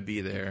you're gonna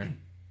be there,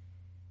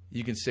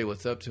 you can say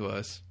what's up to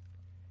us.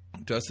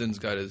 Dustin's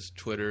got his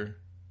Twitter.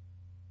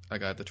 I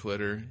got the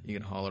Twitter. You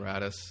can holler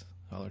at us.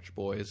 Holler at your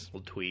boys.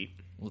 We'll tweet.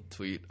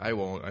 I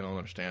won't. I don't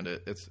understand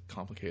it. It's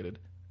complicated.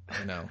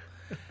 I know.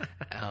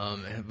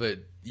 But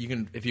you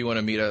can, if you want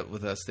to meet up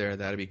with us there,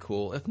 that'd be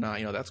cool. If not,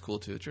 that's cool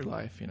too. It's your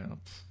life.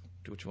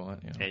 Do what you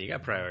want. Yeah, you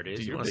got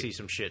priorities. You want to see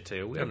some shit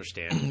too. We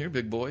understand. You're a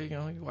big boy.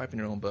 You're wiping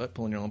your own butt,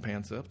 pulling your own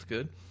pants up. It's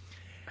good.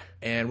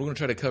 And we're going to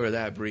try to cover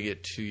that, bring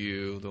it to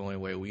you the only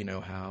way we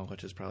know how,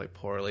 which is probably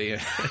poorly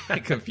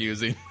and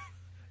confusing.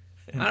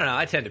 I don't know.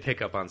 I tend to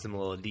pick up on some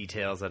little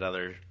details that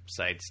other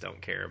sites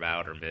don't care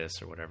about or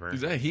miss or whatever.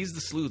 Exactly. He's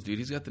the sleuth, dude.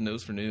 He's got the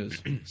nose for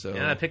news. So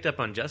yeah, I picked up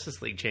on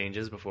Justice League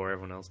changes before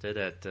everyone else did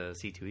at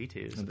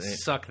C2E2.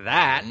 Suck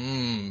that.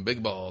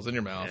 Big balls in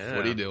your mouth. Yeah.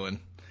 What are you doing?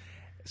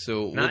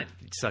 So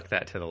suck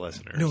that to the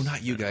listeners. No,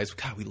 not you guys.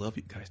 God, we love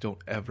you guys. Don't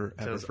ever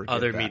forget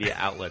other that. Media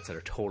outlets that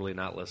are totally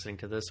not listening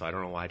to this, so I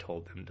don't know why I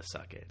told them to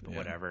suck it, but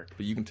whatever.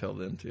 But you can tell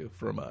them too,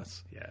 from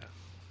us. Yeah.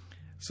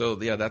 So,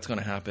 yeah, that's going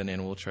to happen,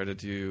 and we'll try to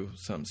do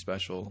something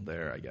special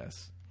there, I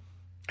guess.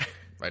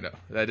 I know.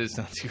 That does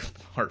sound too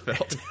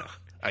heartfelt,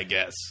 I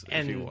guess,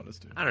 and if you want us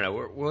to. I don't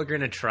know. We're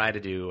going to try to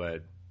do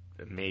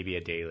maybe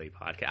a daily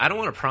podcast. I don't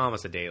want to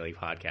promise a daily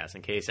podcast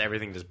in case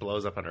everything just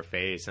blows up on our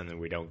face and then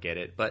we don't get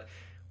it, but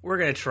we're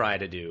going to try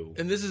to do.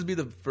 And this would be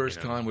the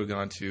first con we've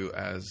gone to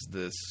as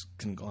this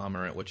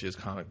conglomerate, which is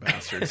Comic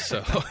Bastards.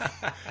 So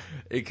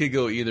it could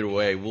go either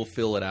way. We'll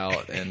fill it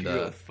out and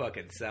go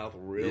fucking south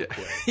real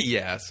quick.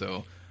 Yeah.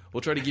 So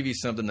we'll try to give you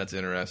something that's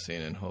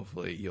interesting, and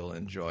hopefully you'll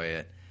enjoy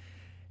it.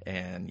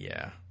 And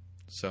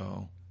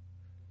so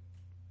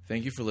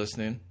thank you for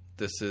listening.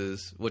 This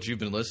is what you've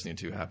been listening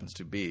to. Happens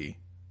to be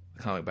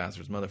the Comic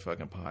Bastards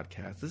motherfucking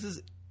podcast. This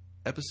is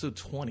episode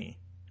 20.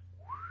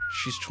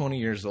 She's 20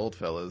 years old,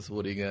 fellas.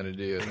 What are you going to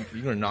do?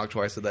 You're going to knock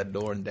twice at that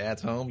door and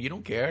Dad's home? You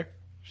don't care.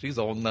 She's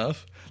old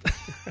enough.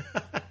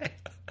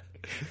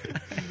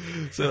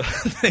 So,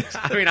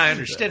 I mean, I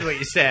understood what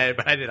you said,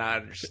 but I did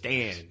not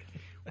understand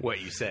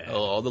what you said.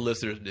 Oh, all the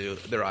listeners do.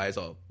 Their eyes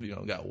all,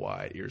 got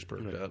wide, ears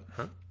perked up.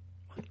 Huh?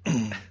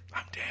 I'm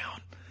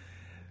down.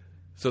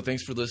 So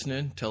thanks for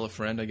listening. Tell a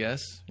friend, I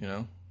guess.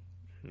 Yeah.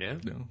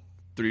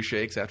 3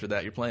 shakes. After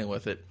that, you're playing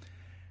with it.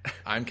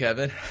 I'm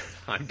Kevin.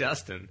 I'm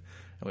Dustin.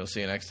 And we'll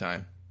see you next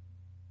time.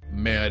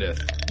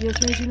 Meredith.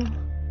 Yes, Reginald?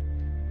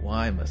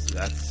 Why must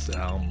that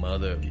sow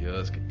mother of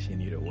yours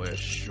continue to wear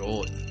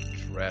short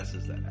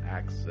dresses that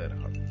accent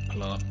her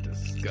plump,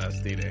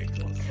 disgusting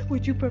ankles?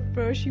 Would you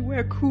prefer she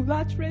wear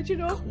culottes,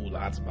 Reginald?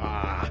 Culottes,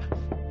 bah!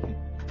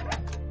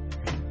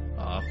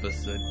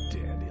 Officer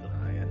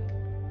Dandelion.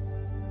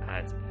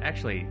 It's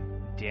actually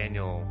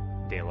Daniel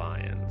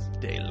DeLions.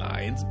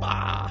 Dandelions,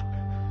 bah!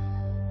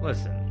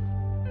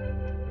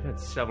 Listen, I've had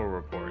several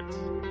reports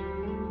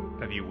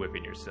of you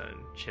whipping your son,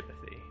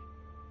 Chipothy,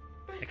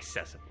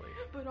 excessively.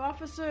 But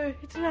officer,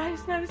 it's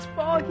not his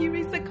fault. He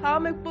reads the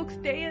comic books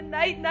day and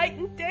night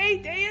and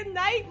day and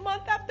night,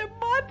 month after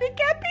month. It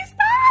can't be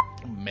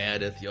stopped.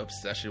 Meredith, your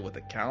obsession with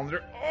the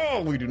calendar.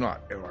 Oh, we do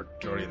not air our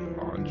dirty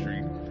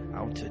laundry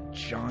out to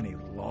Johnny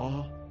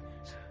Law.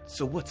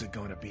 So what's it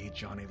gonna be,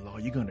 Johnny Law?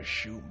 You gonna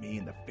shoot me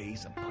in the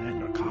face and plant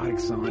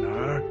narcotics on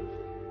her?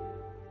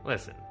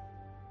 Listen,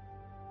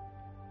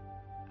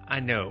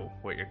 I know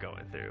what you're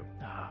going through.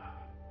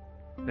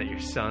 That your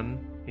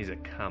son, he's a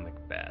comic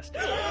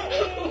bastard.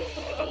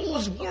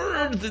 Those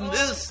words in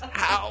this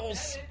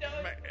house,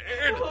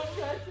 man.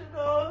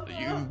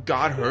 You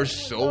got her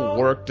so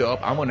worked up,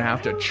 I'm gonna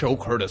have to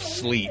choke her to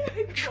sleep.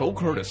 Choke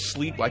her to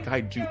sleep like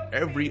I do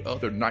every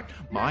other night.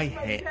 My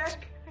hands.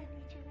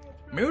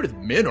 Meredith,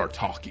 men are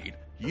talking.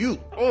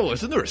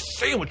 Isn't there a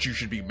sandwich you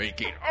should be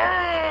making?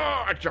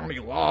 Johnny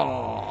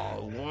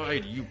Law, why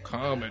do you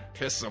come and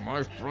piss on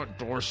my front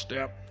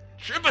doorstep?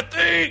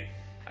 Chipothy!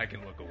 I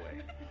can look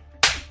away.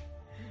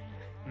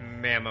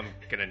 Ma'am, I'm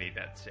gonna need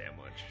that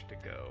sandwich to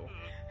go.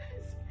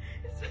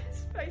 Is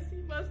spicy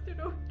mustard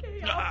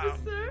okay,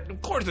 officer?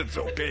 Of course it's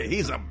okay.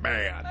 He's a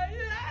man.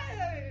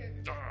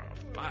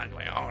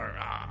 Finally, What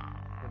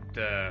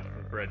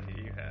bread do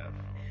you have?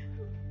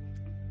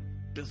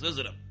 This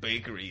isn't a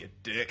bakery, you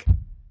dick.